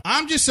hypothetical now.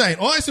 I'm just saying,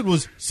 all I said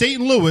was St.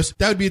 Louis,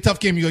 that would be a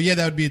tough game. You go, yeah,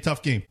 that would be a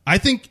tough game. I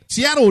think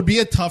Seattle would be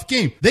a tough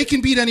game. They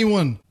can beat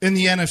anyone in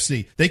the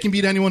NFC. They can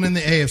beat anyone in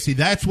the AFC.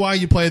 That's why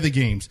you play the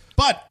games.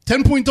 But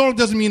 10-point dog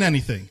doesn't mean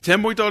anything.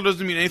 10-point dog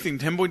doesn't mean anything.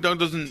 10-point dog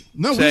doesn't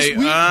No, say,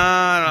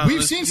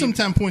 we've seen some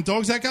 10-point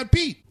dogs that got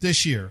beat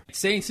this year.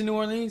 Saints in New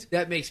Orleans,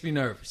 that makes me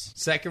nervous.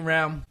 Second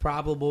round,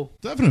 probable.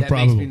 Definitely that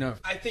probable. makes me nervous.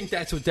 I think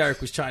that's what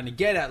Derek was trying to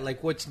get at.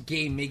 Like, what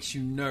game makes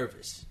you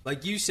nervous?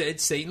 Like you said,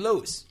 St.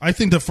 Louis. I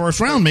think the first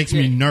round makes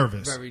me Yeah,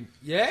 nervous.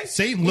 Yeah?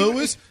 St.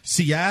 Louis,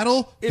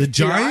 Seattle, If the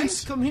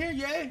Giants. come here,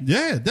 yeah.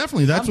 Yeah,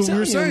 definitely. That's I'm what we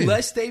were telling you, saying.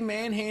 unless they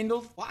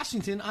manhandled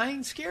Washington, I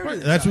ain't scared Right,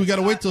 of it. that's what we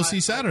gotta wait till see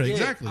Saturday, Yeah,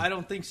 exactly. I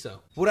don't think so.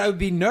 What I would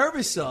be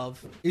nervous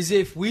of is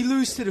if we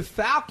lose to the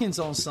Falcons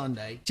on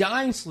Sunday,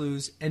 Giants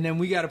lose, and then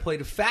we got to play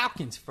the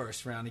Falcons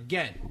first round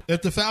again.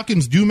 If the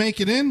Falcons do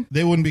make it in,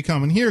 they wouldn't be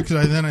coming here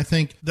because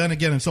then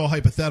again, it's all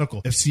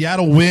hypothetical. If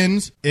Seattle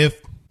wins, if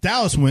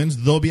Dallas wins,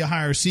 they'll be a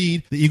higher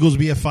seed. The Eagles will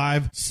be a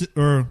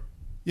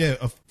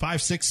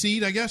 5-6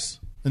 seed, I guess,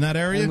 in that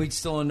area. And we'd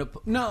still end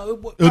up. No,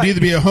 It would either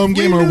be a home If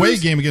we game or a away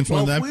lose- game against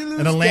one well, of if them, we lose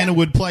and Atlanta Dallas-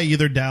 would play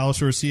either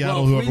Dallas or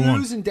Seattle, Well, if whoever we won.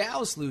 lose and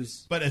Dallas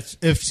lose. But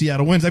if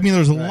Seattle wins, I mean,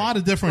 there's a lot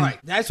of different. Right.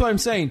 That's what I'm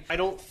saying. I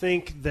don't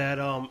think that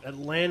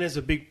Atlanta's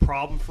a big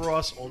problem for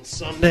us on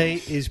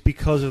Sunday is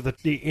because of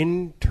the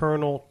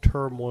internal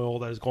turmoil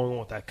that is going on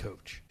with that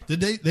coach. Did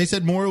they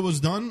said Mora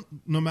was done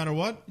no matter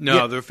what? No,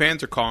 Yeah. their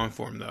fans are calling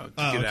for him, though, to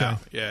Oh, get okay. out.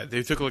 Yeah,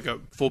 they took like a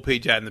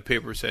full-page ad in the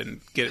paper said,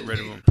 get rid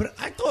of him. But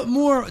I thought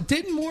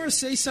didn't Moore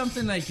say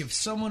something like if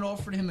someone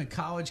offered him a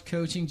college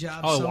coaching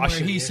job Oh, somewhere,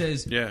 Washington, he yeah.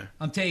 says, Yeah.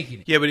 I'm taking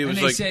it. Yeah, but he was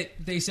and like-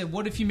 they said,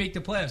 what if you make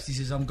the playoffs? He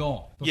says, I'm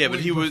gone. Yeah, but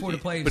he was, before the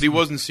playoffs. but he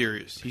wasn't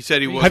serious. He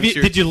said he wasn't Have you?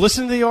 serious. Did you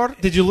listen to the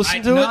article? Did you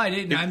listen to no, it? I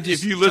didn't. I'm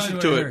just if you telling listen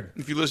what to I it, heard.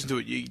 if you listen to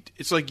it,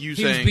 it's like you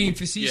He was saying being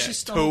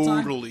facetious Yeah, the whole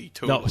time? totally.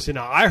 No, see,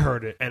 now I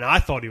heard it, and I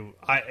thought it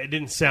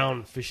didn't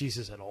sound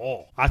facetious at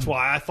all. That's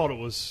why I thought it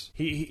was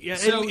he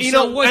So- and, you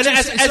so know, what and you're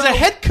as, saying- as so- a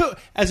head coach,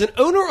 as an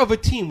owner of a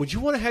team, would you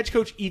want a head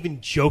coach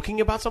even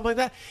joking about something like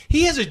that?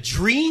 He has a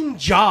dream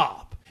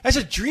job. That's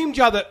a dream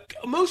job that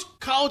most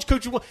college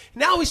coaches want.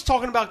 Now he's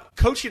talking about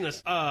coaching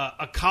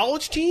a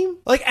college team.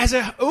 Like, as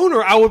an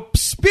owner, I would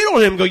spit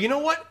on him and go, you know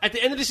what? At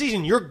the end of the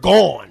season, you're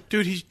gone.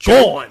 Dude, he's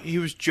Gone. He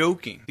was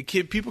joking.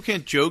 People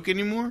can't joke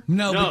anymore.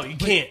 No, No, but, you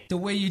but can't. The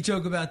way you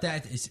joke about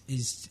that is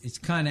it's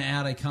kind of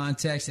out of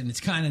context, and it's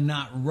kind of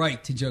not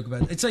right to joke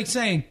about it. It's like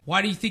saying,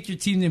 "Why do you think your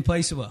team didn't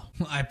play so well?"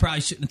 I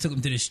probably shouldn't have took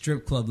them to the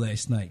strip club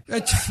last night.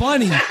 That's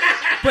funny,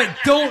 but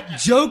don't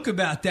joke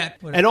about that.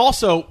 And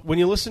also, when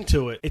you listen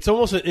to it, it's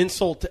almost an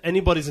insult to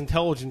anybody's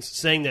intelligence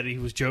saying that he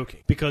was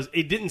joking, because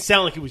it didn't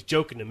sound like he was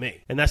joking to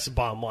me, and that's the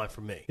bottom line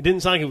for me. It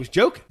didn't sound like he was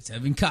joking. It's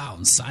Evan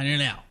Collins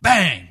signing out.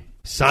 Bang.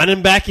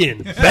 Signing back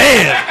in. Bam!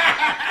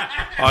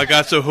 Oh, I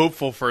got so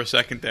hopeful for a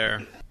second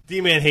there.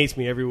 D-Man hates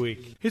me every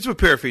week. Here's what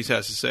Paraface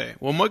has to say.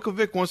 Well, Michael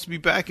Vick wants to be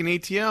back in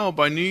ATL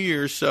by New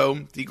Year's, so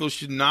the Eagles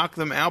should knock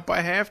them out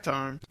by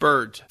halftime.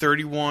 Birds,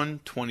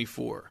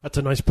 31-24. That's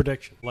a nice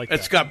prediction. Like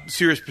It's that. got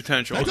serious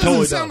potential. That It doesn't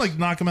totally sound does. like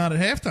knock them out at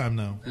halftime,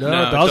 though. No,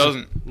 No, it it doesn't.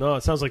 doesn't. No,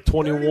 it sounds like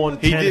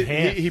 21-10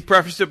 half. He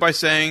prefaced it by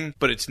saying,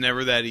 but it's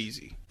never that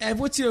easy. Ed,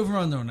 what's the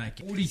over-under on that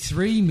game?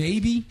 43,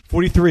 maybe?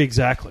 43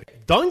 exactly.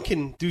 Dunn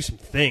can do some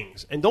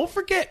things. And don't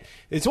forget,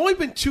 it's only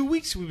been 2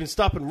 weeks we've been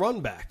stopping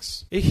run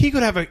backs. He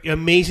could have an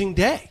amazing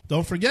day.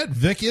 Don't forget,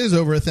 Vic is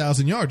over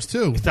 1,000 yards,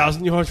 too.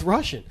 1,000 yards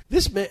rushing.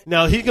 This man,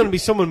 now he's going to be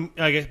someone,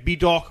 I guess,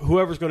 B-Dawk,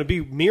 whoever's going to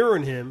be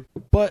mirroring him,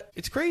 but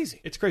it's crazy.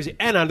 It's crazy.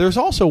 And there's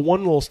also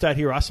one little stat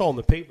here I saw in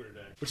the paper today,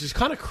 which is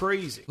kind of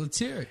crazy. Let's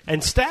hear it.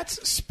 And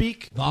stats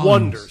speak Volumes.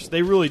 wonders.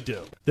 They really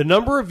do. The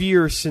number of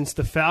years since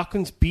the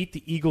Falcons beat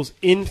the Eagles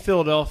in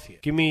Philadelphia.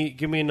 Give me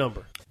a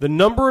number. The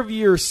number of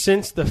years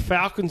since the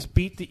Falcons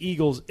beat the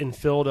Eagles in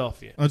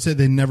Philadelphia. I'd say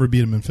they never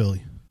beat him in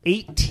Philly.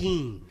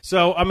 18.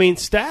 So, I mean,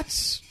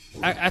 stats,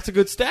 that's a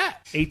good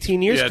stat.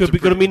 18 years Yeah, could it's a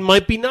pretty-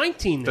 might be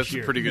 19 this That's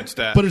year. a pretty good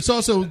stat. But it's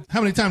also,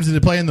 how many times did they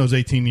play in those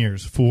 18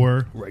 years?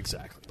 4. Right,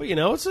 exactly. But,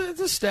 it's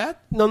a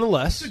stat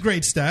nonetheless. It's a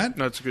great stat.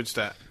 No, it's a good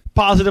stat.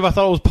 Positive. I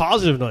thought it was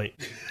positive night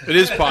It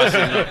is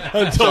positive.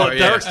 until Sorry,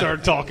 Derek yeah.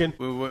 started talking.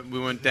 We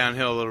went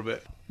downhill a little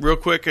bit. Real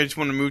quick, I just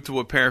want to move to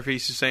what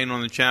Paraface is saying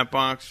on the chat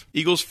box.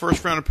 Eagles'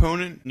 first-round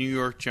opponent, New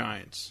York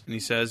Giants. And he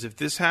says, if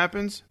this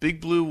happens,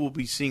 Big Blue will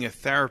be seeing a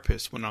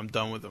therapist when I'm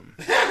done with him.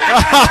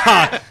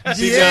 Yeah,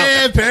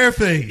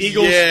 Paraface.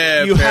 Eagles,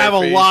 Yeah, you have a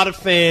Paraface. lot of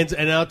fans,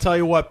 and I'll tell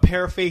you what,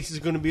 Paraface is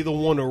going to be the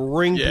one to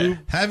ring Yeah. Blue.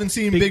 Haven't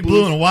seen Big Big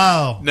Blue. Blue in a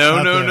while. No,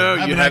 out no, there. no.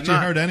 Haven't You have actually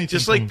not. heard anything.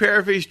 Just from like him.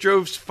 Paraface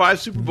drove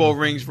 5 Super Bowl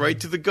rings right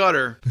to the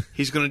gutter,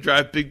 he's going to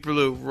drive Big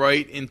Blue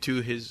right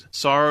into his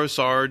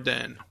sorrow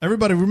den.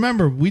 Everybody,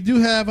 remember, we do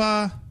have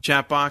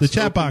Chat box. The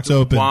chat box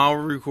open. while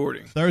we're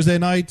recording. Thursday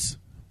nights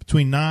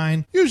between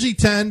 9, usually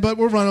 10, but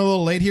we're running a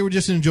little late here. We're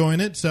just enjoying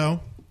it.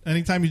 So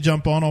anytime you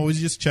jump on, always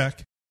just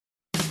check.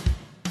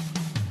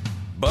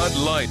 Bud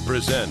Light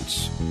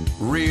presents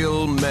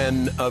Real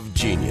Men of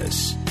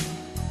Genius.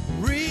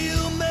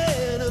 Real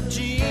men of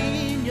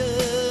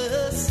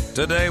genius.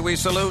 Today we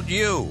salute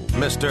you,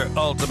 Mr.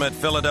 Ultimate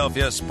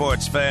Philadelphia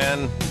sports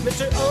fan.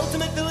 Mr.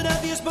 Ultimate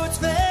Philadelphia sports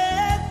fan.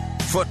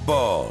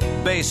 Football,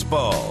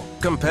 baseball,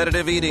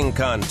 competitive eating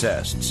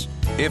contests.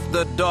 If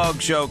the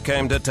dog show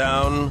came to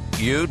town,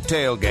 you'd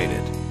tailgate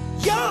it.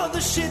 You're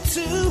the shit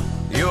too.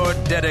 Your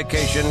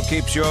dedication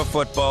keeps your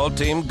football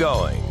team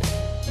going.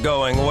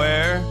 Going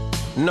where?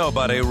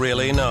 Nobody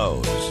really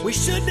knows. We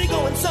should be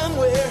going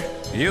somewhere.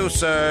 You,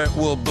 sir,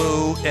 will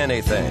boo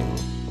anything.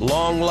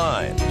 Long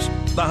lines,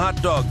 the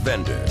hot dog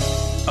vendor,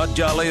 a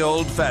jolly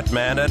old fat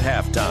man at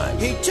halftime.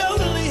 He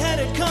totally had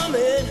it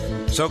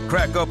coming. So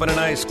crack open an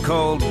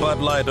ice-cold Bud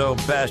Light, oh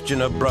bastion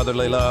of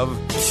brotherly love.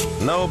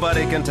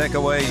 Nobody can take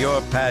away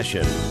your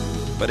passion.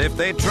 But if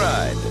they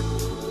tried,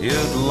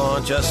 you'd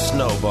launch a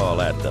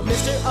snowball at them.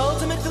 Mr.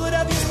 Ultimate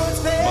Philadelphia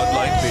sports fan. Bud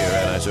Light Beer,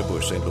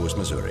 Anheuser-Busch, St. Louis,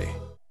 Missouri.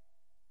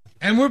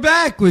 And we're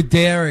back with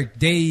Derek,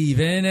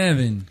 Dave, and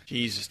Evan.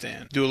 Jesus,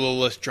 Dan. Do a little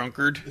less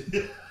drunkard.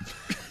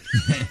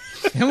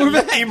 And we're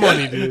back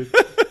E-money, dude.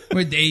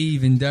 with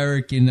Dave and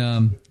Derek and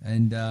Dan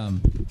and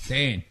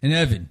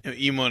Evan.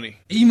 E-money.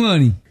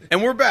 E-money.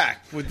 And we're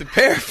back with the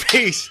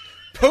Paraface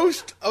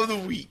Post of the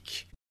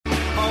Week.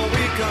 All we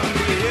can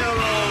be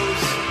heroes.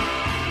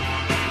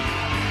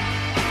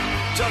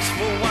 Just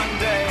for one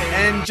day.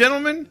 And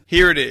gentlemen,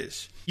 here it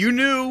is. You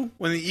knew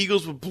when the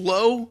Eagles would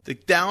blow the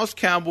Dallas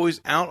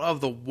Cowboys out of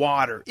the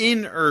water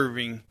in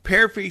Irving,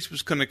 Paraface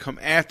was going to come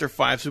after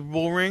 5 Super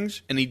Bowl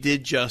rings, and he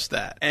did just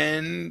that.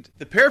 And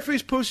the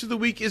Paraface Post of the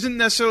Week isn't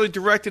necessarily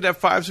directed at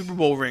 5 Super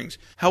Bowl rings.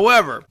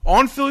 However,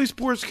 on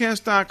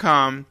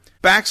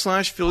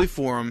PhillySportsCast.com/Philly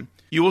Forum,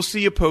 you will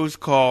see a post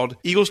called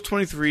Eagles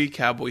 23,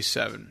 Cowboys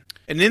 7.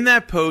 And in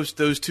that post,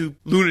 those two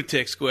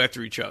lunatics go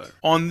after each other.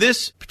 On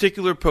this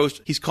particular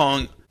post, he's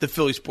calling the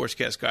Philly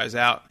Sportscast guys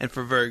out, and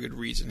for very good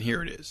reason.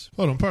 Here it is.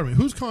 Hold on, pardon me.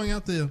 Who's calling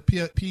out the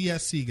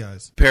PSC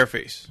guys?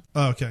 Paraface.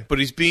 Oh, okay. But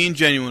he's being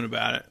genuine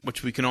about it,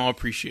 which we can all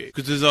appreciate,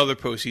 because there's other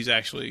posts he's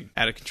actually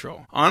out of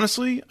control.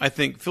 Honestly, I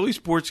think Philly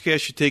Sportscast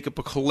should take up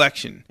a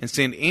collection and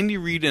send Andy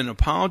Reid an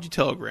apology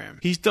telegram.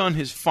 He's done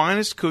his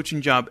finest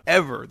coaching job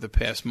ever the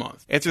past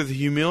month. After the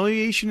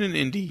humiliation in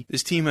Indy,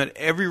 this team had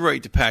every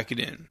right to pack it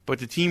in, but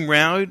the team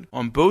rallied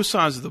on both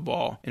sides of the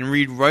ball, and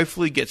Reid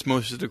rightfully gets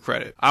most of the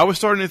credit. I was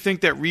starting to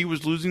think that Reid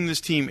was losing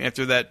this team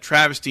after that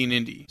travesty in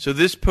Indy, so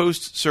this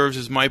post serves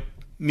as my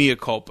mea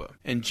culpa,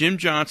 and Jim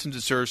Johnson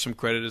deserves some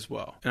credit as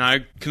well. And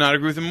I cannot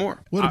agree with him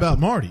more. What about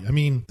Marty? I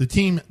mean, the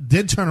team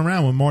did turn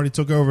around when Marty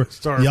took over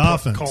Started the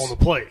offense. calling the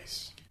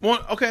plays.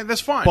 Well, okay,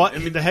 that's fine. But I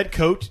mean, the head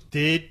coach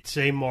did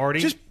say Marty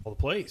Just- call the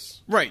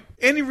plays. right.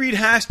 Andy Reid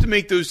has to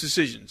make those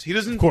decisions. He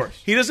doesn't. Of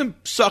course. He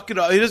doesn't suck it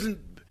up. He doesn't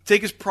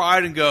take his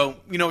pride and go,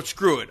 you know,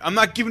 screw it. I'm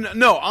not giving.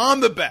 No, I'm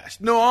the best.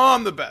 No,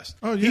 I'm the best.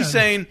 Oh, yeah. He's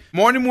saying,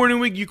 morning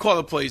week, you call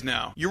the plays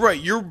now. You're right.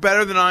 You're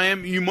better than I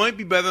am. You might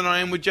be better than I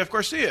am with Jeff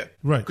Garcia,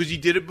 Right. Because you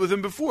did it with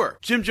him before.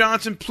 Jim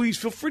Johnson, please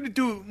feel free to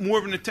do more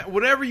of an attempt,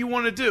 whatever you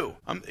want to do.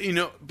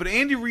 But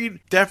Andy Reid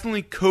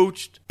definitely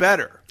coached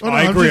better. Oh, no,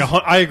 I I'm agree. just-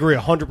 I agree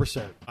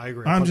 100%. I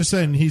agree. I'm just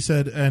saying, he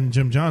said, and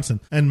Jim Johnson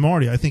and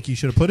Marty, I think he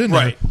should have put in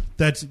there.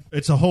 Right.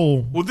 It's a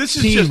whole Well, this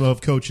is team just-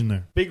 of coaching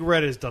there. Big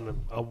Red has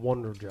done a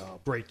wonder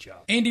job. Great job.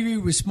 Andy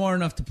Reid was smart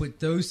enough to put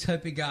those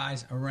type of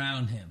guys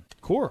around him.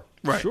 Core.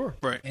 Right. Sure.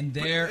 Right. And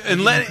there,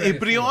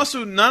 But he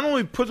also not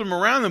only put them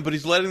around them, but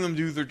he's letting them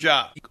do their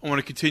job. I want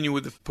to continue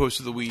with the post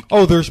of the week.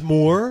 Oh, there's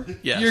more?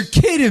 Yes. You're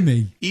kidding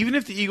me. Even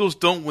if the Eagles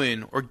don't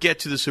win or get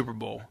to the Super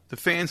Bowl, the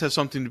fans have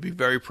something to be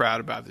very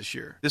proud about this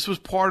year. This was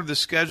part of the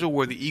schedule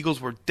where the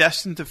Eagles were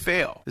destined to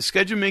fail. The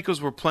schedule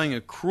makers were playing a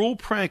cruel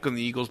prank on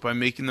the Eagles by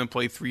making them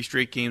play 3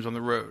 straight games on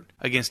the road,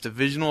 against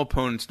divisional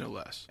opponents no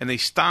less. And they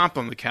stomped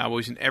on the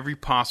Cowboys in every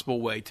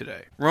possible way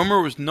today.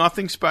 Romer was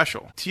nothing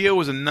special. T.O.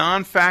 was a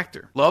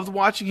non-factor. Loved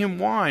watching him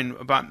whine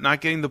about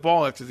not getting the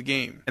ball after the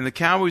game. And the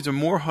Cowboys are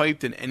more hyped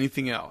than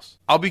anything else.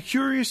 I'll be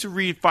curious to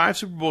read 5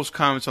 Super Bowl's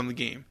comments on the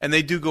game. And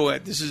they do go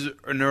at, this is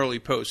an early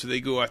post, so they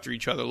go after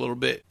each other a little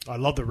bit. I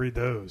love to read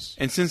those.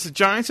 And since the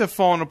Giants have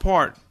fallen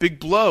apart, Big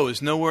Blow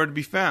is nowhere to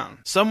be found.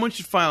 Someone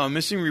should file a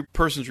missing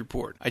persons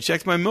report. I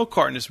checked my milk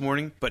carton this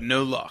morning, but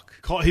no luck.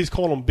 He's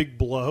calling him Big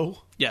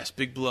Blow. Yes,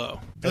 big blow.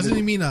 Doesn't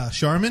he mean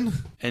Charmin?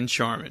 And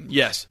Charmin.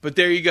 Yes, but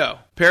there you go.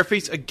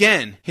 Pearface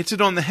again hits it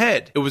on the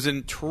head. It was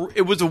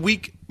a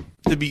week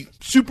to be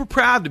super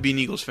proud to be an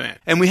Eagles fan,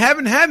 and we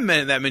haven't had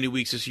that many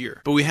weeks this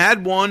year. But we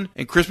had one,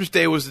 and Christmas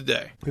Day was the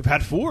day. We've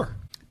had 4.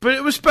 But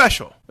it was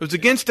special. It was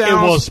against Dallas.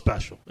 It was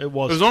special. It It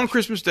was. was on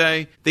Christmas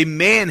Day. They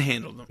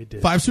manhandled them. It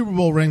did. 5 Super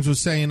Bowl rings was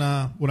saying,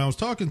 when I was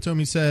talking to him,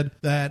 he said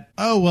that,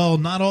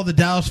 not all the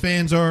Dallas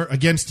fans are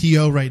against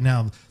T.O. right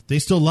now. They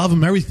still love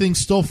him. Everything's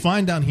still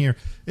fine down here.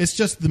 It's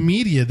just the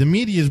media. The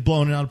media is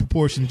blowing it out of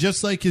proportion,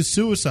 just like his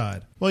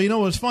suicide. Well, you know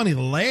what's funny?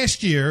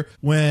 Last year,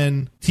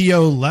 when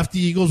T.O. left the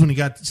Eagles, when he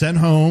got sent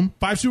home,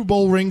 5 Super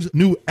Bowl rings,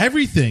 knew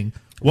everything.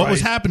 What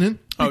was happening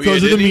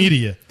because of the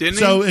media. Didn't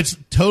so he? it's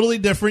totally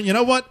different. You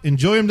know what?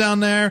 Enjoy him down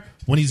there.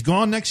 When he's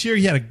gone next year,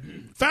 he had a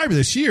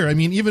fabulous year. I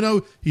mean, even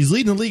though he's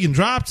leading the league in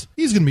drops,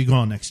 he's going to be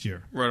gone next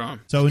year. Right on.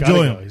 So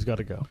enjoy him. He's got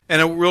to go.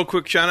 And a real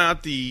quick shout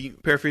out, the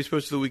Pearface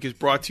Post of the Week is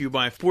brought to you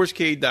by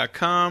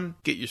Sportscade.com.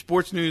 Get your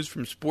sports news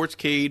from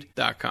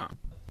Sportscade.com.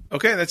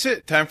 Okay, that's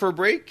it. Time for a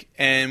break,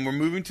 and we're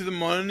moving to the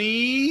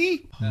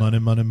money. Money,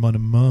 money, money,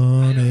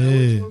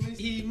 money.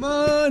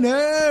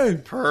 Money.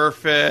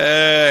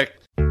 Perfect.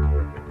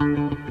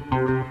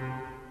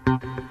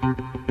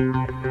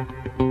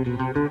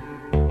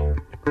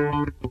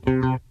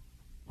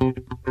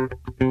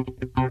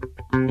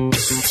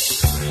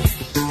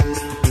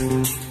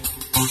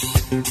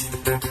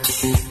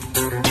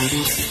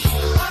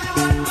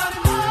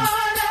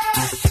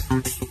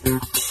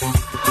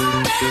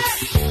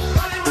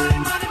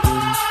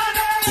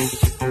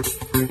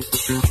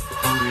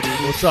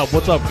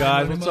 What's up,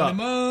 guys? What's up?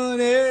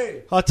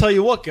 Money. I'll tell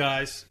you what,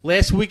 guys.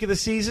 Last week of the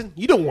season,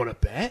 you don't want to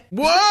bet.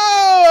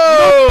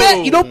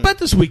 Whoa! You don't bet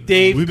this week,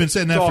 Dave. We've been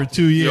saying that for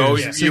 2 years. Yo,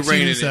 16 you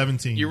rein and it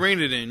 17. in. You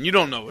rein it in. You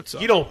don't know what's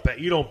up. You don't bet.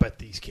 You don't bet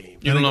these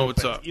games. You don't know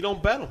what's bet. up. You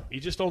don't bet them. You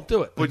just don't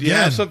do it. But do you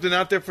Again. have something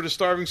out there for the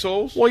starving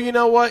souls? Well, you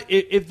know what?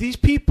 If these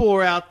people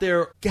are out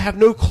there have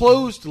no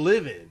clothes to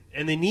live in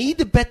and they need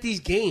to bet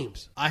these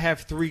games, I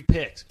have 3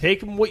 picks.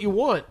 Take them what you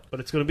want, but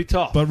it's going to be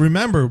tough. But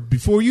remember,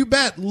 before you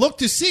bet, look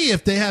to see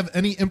if they have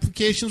any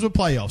implications with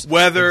playoffs.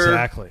 Whether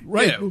Exactly.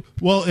 Right. Yeah.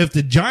 Well, if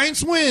the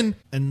Giants win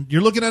and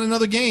you're looking at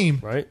another game,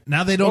 Right.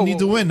 now they don't need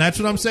to win. That's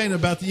what I'm saying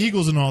about the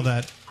Eagles and all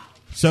that.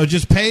 So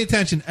just pay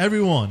attention,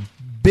 everyone.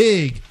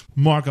 Big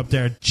mark up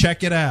there.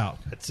 Check it out.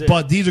 That's it.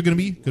 But these are going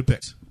to be good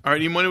picks. All right,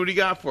 E-Money, what do you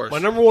got for us? My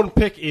number 1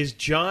 pick is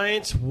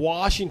Giants,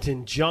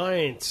 Washington.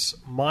 Giants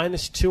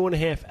minus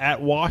 2.5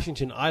 at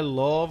Washington. I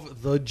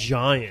love the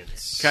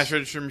Giants. Cash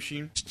register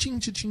machine. Ching,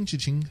 ching,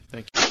 ching.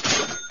 Thank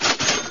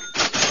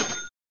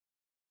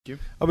you.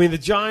 I mean, the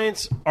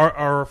Giants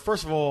are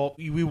first of all,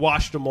 we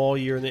watched them all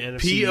year in the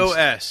NFC East.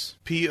 POS.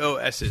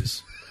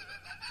 POSs.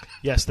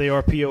 Yes, they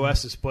are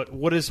POSs, but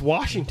what is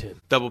Washington?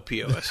 Double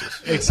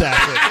POSs.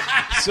 Exactly.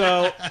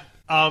 So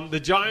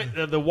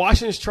the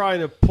Washington's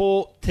trying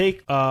to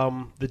take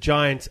the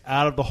Giants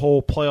out of the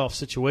whole playoff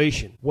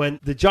situation. When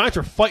the Giants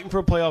are fighting for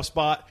a playoff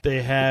spot,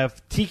 they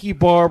have Tiki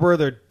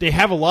Barber. They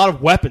have a lot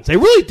of weapons. They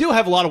really do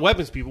have a lot of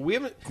weapons. People,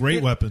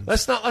 Great weapons.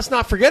 Let's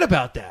not forget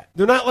about that.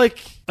 They're not like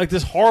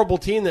this horrible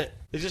team that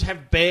they just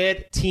have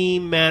bad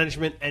team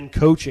management and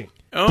coaching.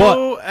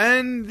 Oh,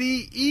 and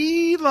the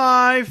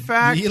Eli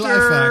factor. The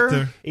Eli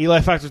factor.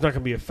 Eli factor's not going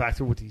to be a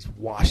factor with these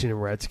Washington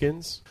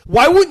Redskins.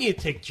 Why wouldn't you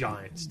take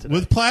Giants today?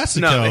 With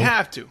Placido. No, they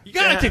have to. You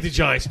got to take the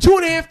Giants.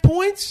 2.5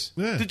 points?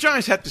 Yeah. The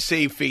Giants have to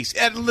save face.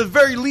 At the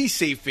very least,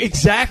 save face.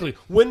 Exactly.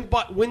 When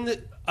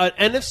the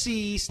NFC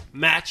East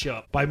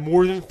matchup by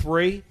more than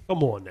 3,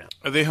 come on now.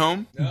 Are they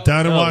home?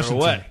 Down in No, Washington.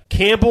 they're away.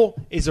 Campbell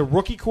is a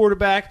rookie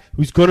quarterback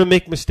who's going to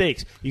make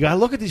mistakes. You got to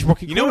look at these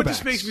rookie quarterbacks. You know what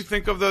this makes me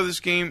think of, though, this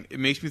game? It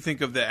makes me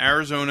think of the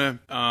Arizona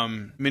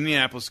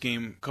Minneapolis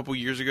game a couple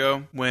years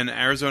ago when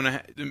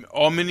Arizona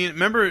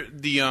remember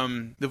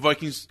the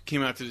Vikings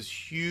came out to this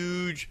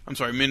huge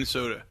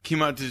Minnesota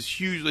came out to this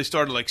huge, they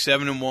started like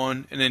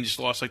 7-1 and then just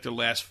lost like their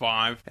last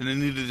 5 and then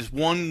needed this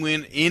one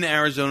win in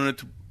Arizona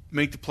to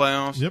make the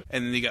playoffs. Yep.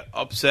 And then they got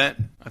upset.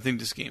 I think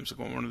this game's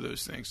like one of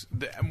those things.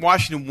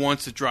 Washington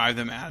wants to drive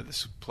them out of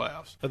this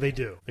playoffs. Oh, they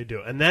do.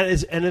 And that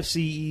is NFC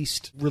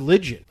East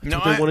religion. That's No,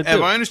 what they want to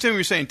do. I understand what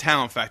you're saying,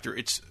 talent factor.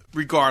 It's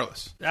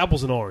regardless.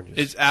 Apples and oranges.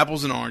 It's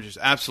apples and oranges.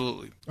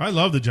 Absolutely. I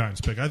love the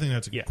Giants pick. I think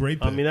that's a great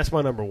pick. I mean, that's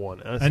my number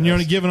 1. And you're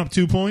only giving up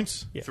 2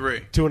 points? yeah.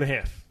 3.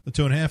 2.5. A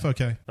 2.5?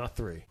 Okay. Not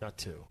 3. Not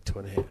 2.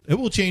 2.5. It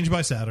will change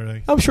by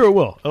Saturday. I'm sure it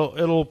will.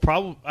 It'll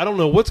probably. I don't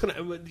know what's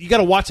gonna. You got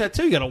to watch that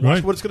too. You got to watch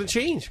Right. what it's going to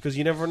change because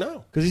you never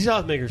know. Because these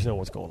odds makers know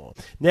what's going on.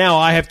 Now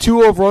I have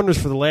 2 over-unders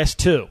for the last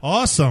 2.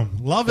 Awesome.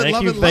 Love it, Thank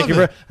love you. it, Thank you.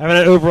 love it. I haven't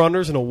had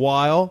over-unders in a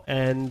while,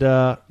 and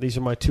these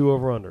are my 2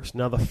 over-unders.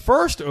 Now the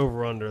first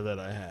over-under that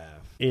I have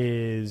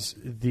is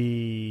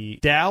the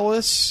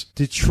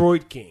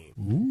Dallas-Detroit game.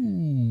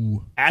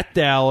 Ooh. At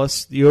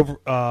Dallas, the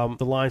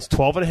line's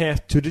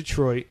 12.5 to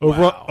Detroit.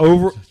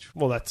 Over.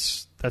 Well,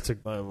 that's a.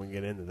 I'm gonna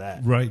get into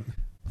that. Right.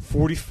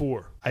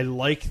 44. I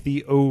like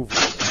the over.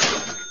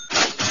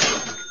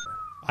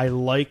 I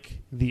like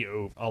the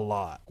over a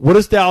lot. What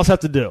does Dallas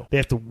have to do? They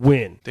have to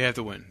win. They have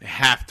to win. They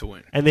have to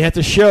win. And they have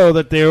to show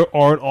that they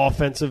are an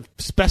offensive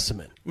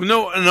specimen. Well,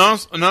 no, and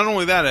not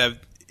only that, Ev,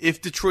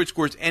 if Detroit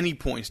scores any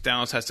points,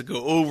 Dallas has to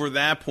go over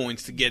that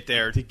points to get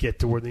there. To get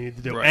to where they need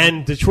to do. Right.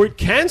 And Detroit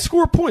can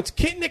score points.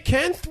 Kitna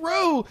can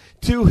throw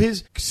to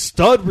his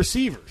stud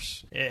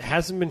receivers. It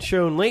hasn't been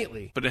shown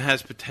lately, But it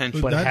has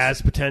potential. but it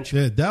has potential.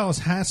 Yeah, Dallas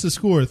has to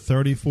score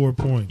 34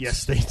 points.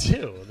 Yes, they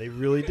do. They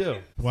really do.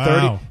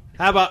 Wow.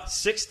 How about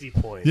 60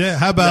 points? Yeah,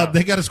 how about No.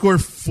 they got to score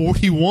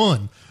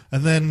 41,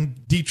 and then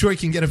Detroit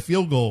can get a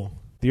field goal.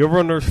 The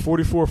over-under is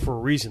 44 for a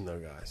reason, though,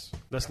 guys.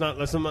 Let's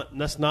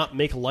not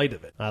make light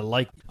of it. I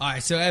like it. All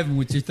right, so Evan,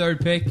 what's your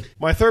third pick?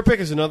 My third pick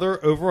is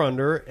another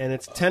over-under, and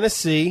it's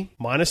Tennessee,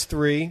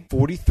 -3,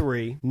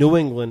 43, New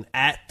England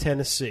at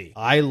Tennessee.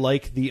 I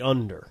like the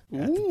under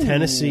at the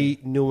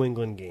Tennessee-New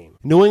England game.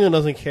 New England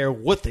doesn't care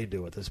what they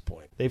do at this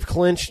point. They've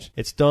clinched.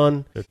 It's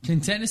done.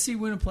 Can Tennessee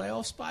win a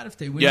playoff spot if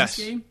they win Yes,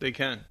 this game? they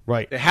can.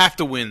 Right. They have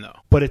to win, though.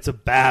 But it's a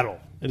battle.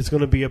 And it's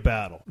going to be a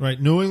battle. Right,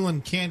 New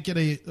England can't get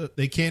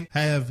they can't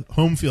have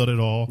home field at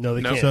all. No,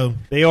 they can't. So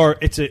They are.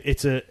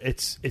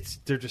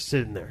 They're just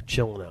sitting there,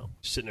 chilling out.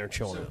 Sitting there,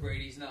 chilling out.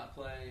 Brady's not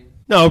playing.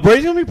 No,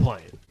 Brady's going to be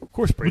playing. Of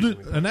course, Brady's going to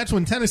be playing. and that's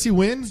when Tennessee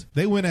wins.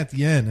 They win at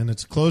the end, and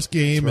it's a close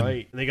game. That's and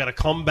right. And they got to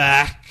come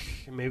back.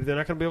 Maybe they're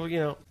not going to be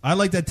able to, I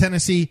like that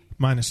Tennessee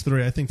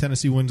 -3. I think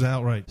Tennessee wins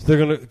outright. So they're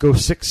going to go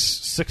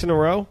six in a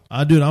row?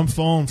 Dude, I'm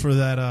falling for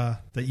that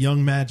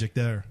young magic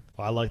there.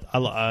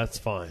 That's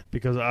fine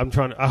because I'm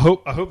trying to. I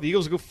hope the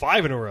Eagles go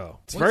 5 in a row.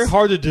 It's very What's-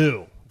 hard to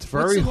do. It's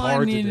very What's the line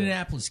hard in to the do.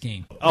 Indianapolis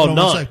game? Oh, Hold on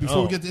one none. sec,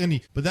 before we get to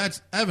Indy. But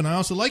that's Evan. I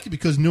also like it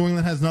because New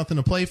England has nothing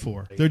to play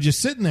for. They're just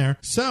sitting there,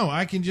 so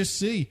I can just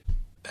see.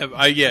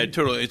 Yeah,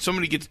 totally. If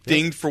somebody gets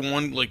dinged for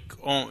one,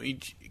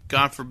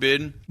 God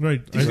forbid,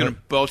 Right,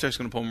 Belichick's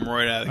going to pull him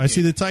right out of the I game.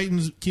 see the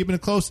Titans keeping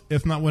it close,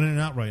 if not winning it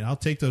outright. I'll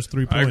take those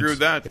 3 I points. agree with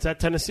that. It's at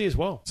Tennessee as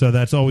well. So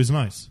that's always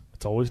nice.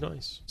 It's always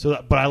nice.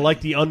 But I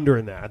like the under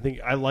in that. I think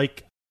I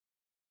like.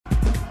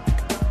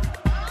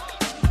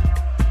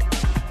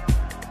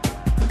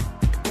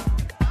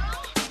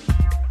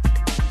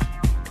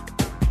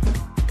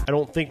 I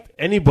don't think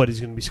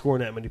anybody's going to be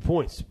scoring that many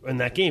points in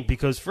that game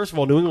because, first of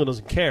all, New England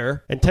doesn't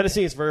care, and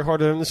Tennessee, it's very hard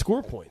for them to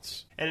score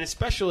points. And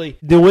especially,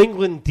 New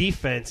England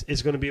defense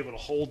is going to be able to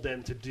hold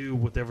them to do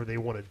whatever they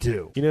want to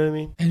do. You know what I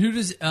mean? And who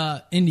does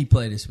Indy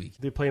play this week?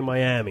 They play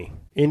Miami.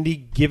 Indy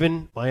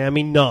giving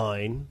Miami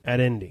 9 at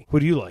Indy. Who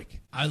do you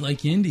like? I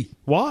like Indy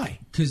Why?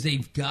 because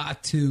they've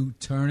got to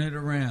turn it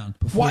around.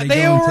 Before Why?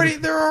 they go into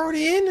the- They're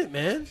already in it,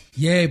 man.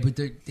 Yeah, but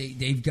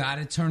they've got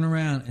to turn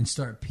around and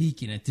start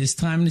peaking. At this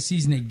time of the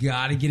season, they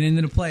got to get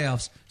into the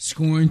playoffs,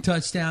 scoring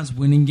touchdowns,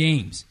 winning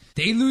games.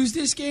 They lose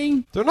this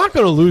game. They're not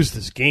going to lose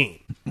this game.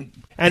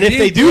 And if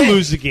they do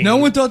lose the game, No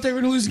one thought they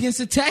were going to lose against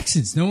the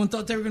Texans. No one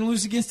thought they were going to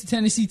lose against the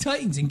Tennessee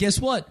Titans. And guess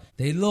what?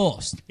 They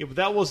lost. Yeah, but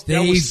that was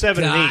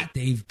 7 and 8.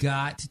 They've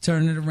got to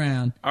turn it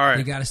around. All right.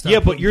 They got to start. Yeah,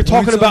 but putting you're points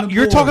talking on about the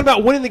you're board. talking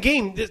about winning the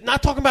game. It's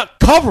not talking about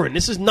covering.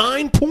 This is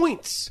 9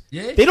 points.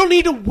 Yeah. They don't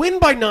need to win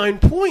by 9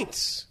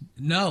 points.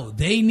 No,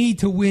 they need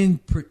to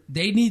win.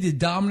 They need to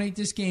dominate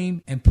this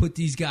game and put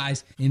these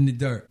guys in the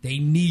dirt. They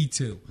need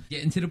to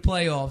get into the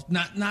playoffs.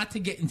 Not to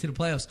get into the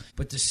playoffs,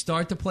 but to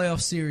start the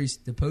playoff series,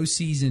 the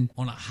postseason,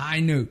 on a high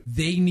note.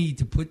 They need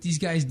to put these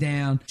guys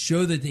down,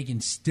 show that they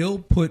can still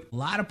put a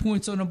lot of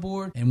points on the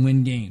board and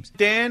win games.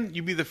 Dan,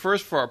 you be the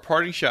first for our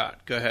parting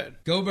shot. Go ahead.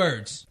 Go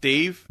Birds.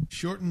 Dave?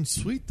 Short and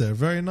sweet there.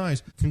 Very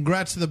nice.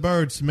 Congrats to the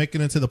Birds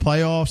making it to the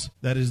playoffs.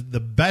 That is the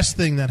best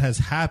thing that has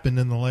happened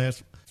in the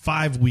last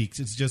 5 weeks.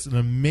 It's just an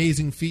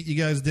amazing feat you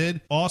guys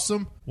did.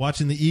 Awesome.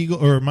 Watching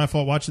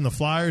watching the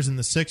Flyers and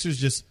the Sixers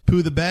just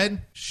poo the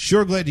bed.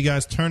 Sure glad you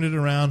guys turned it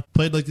around.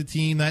 Played like the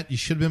team that you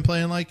should have been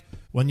playing like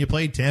when you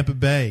played Tampa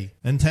Bay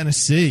and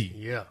Tennessee.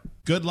 Yeah.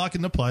 Good luck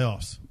in the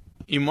playoffs.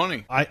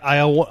 E-money.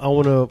 I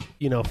want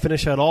to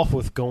finish that off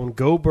with going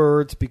go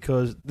Birds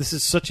because this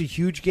is such a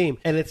huge game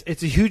and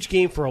it's a huge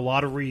game for a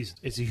lot of reasons.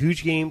 It's a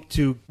huge game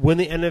to win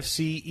the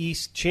NFC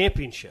East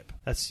championship.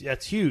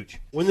 That's huge.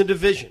 Win the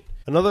division.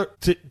 Another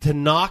to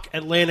knock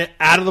Atlanta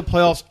out of the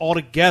playoffs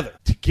altogether.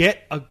 To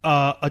get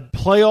a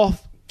playoff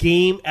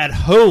game at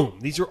home.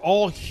 These are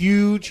all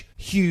huge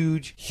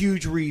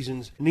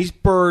reasons. And these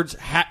Birds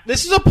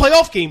this is a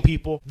playoff game,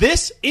 people.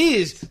 This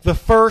is the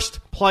first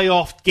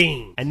playoff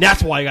game. And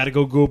that's why I got to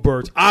go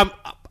Birds.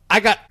 I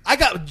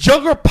got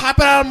jugular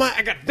popping out of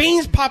I got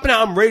veins popping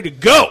out. I'm ready to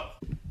go.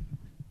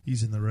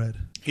 He's in the red.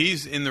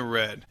 He's in the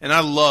red. And I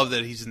love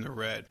that he's in the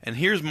red. And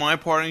here's my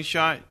parting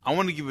shot. I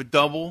want to give a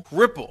double,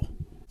 triple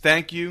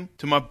thank you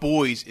to my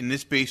boys in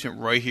this basement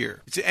right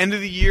here. It's the end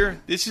of the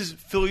year. This is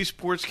Philly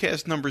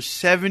Sportscast number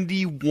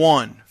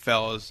 71,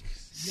 fellas.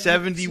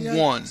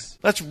 71. Yikes.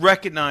 Let's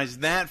recognize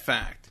that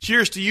fact.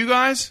 Cheers to you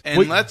guys,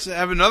 and let's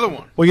have another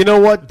one. Well, you know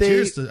what, Dave?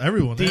 Cheers to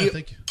everyone. Yeah,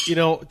 thank you.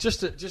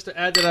 Just to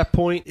add to that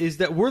point is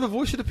that we're the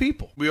voice of the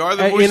people. We are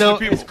the voice of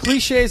the people. As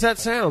cliche as that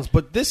sounds,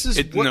 but this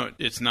is No,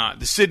 it's not.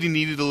 The city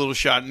needed a little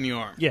shot in the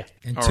arm. Yeah.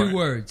 And All 2 right.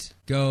 words.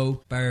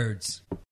 Go Birds.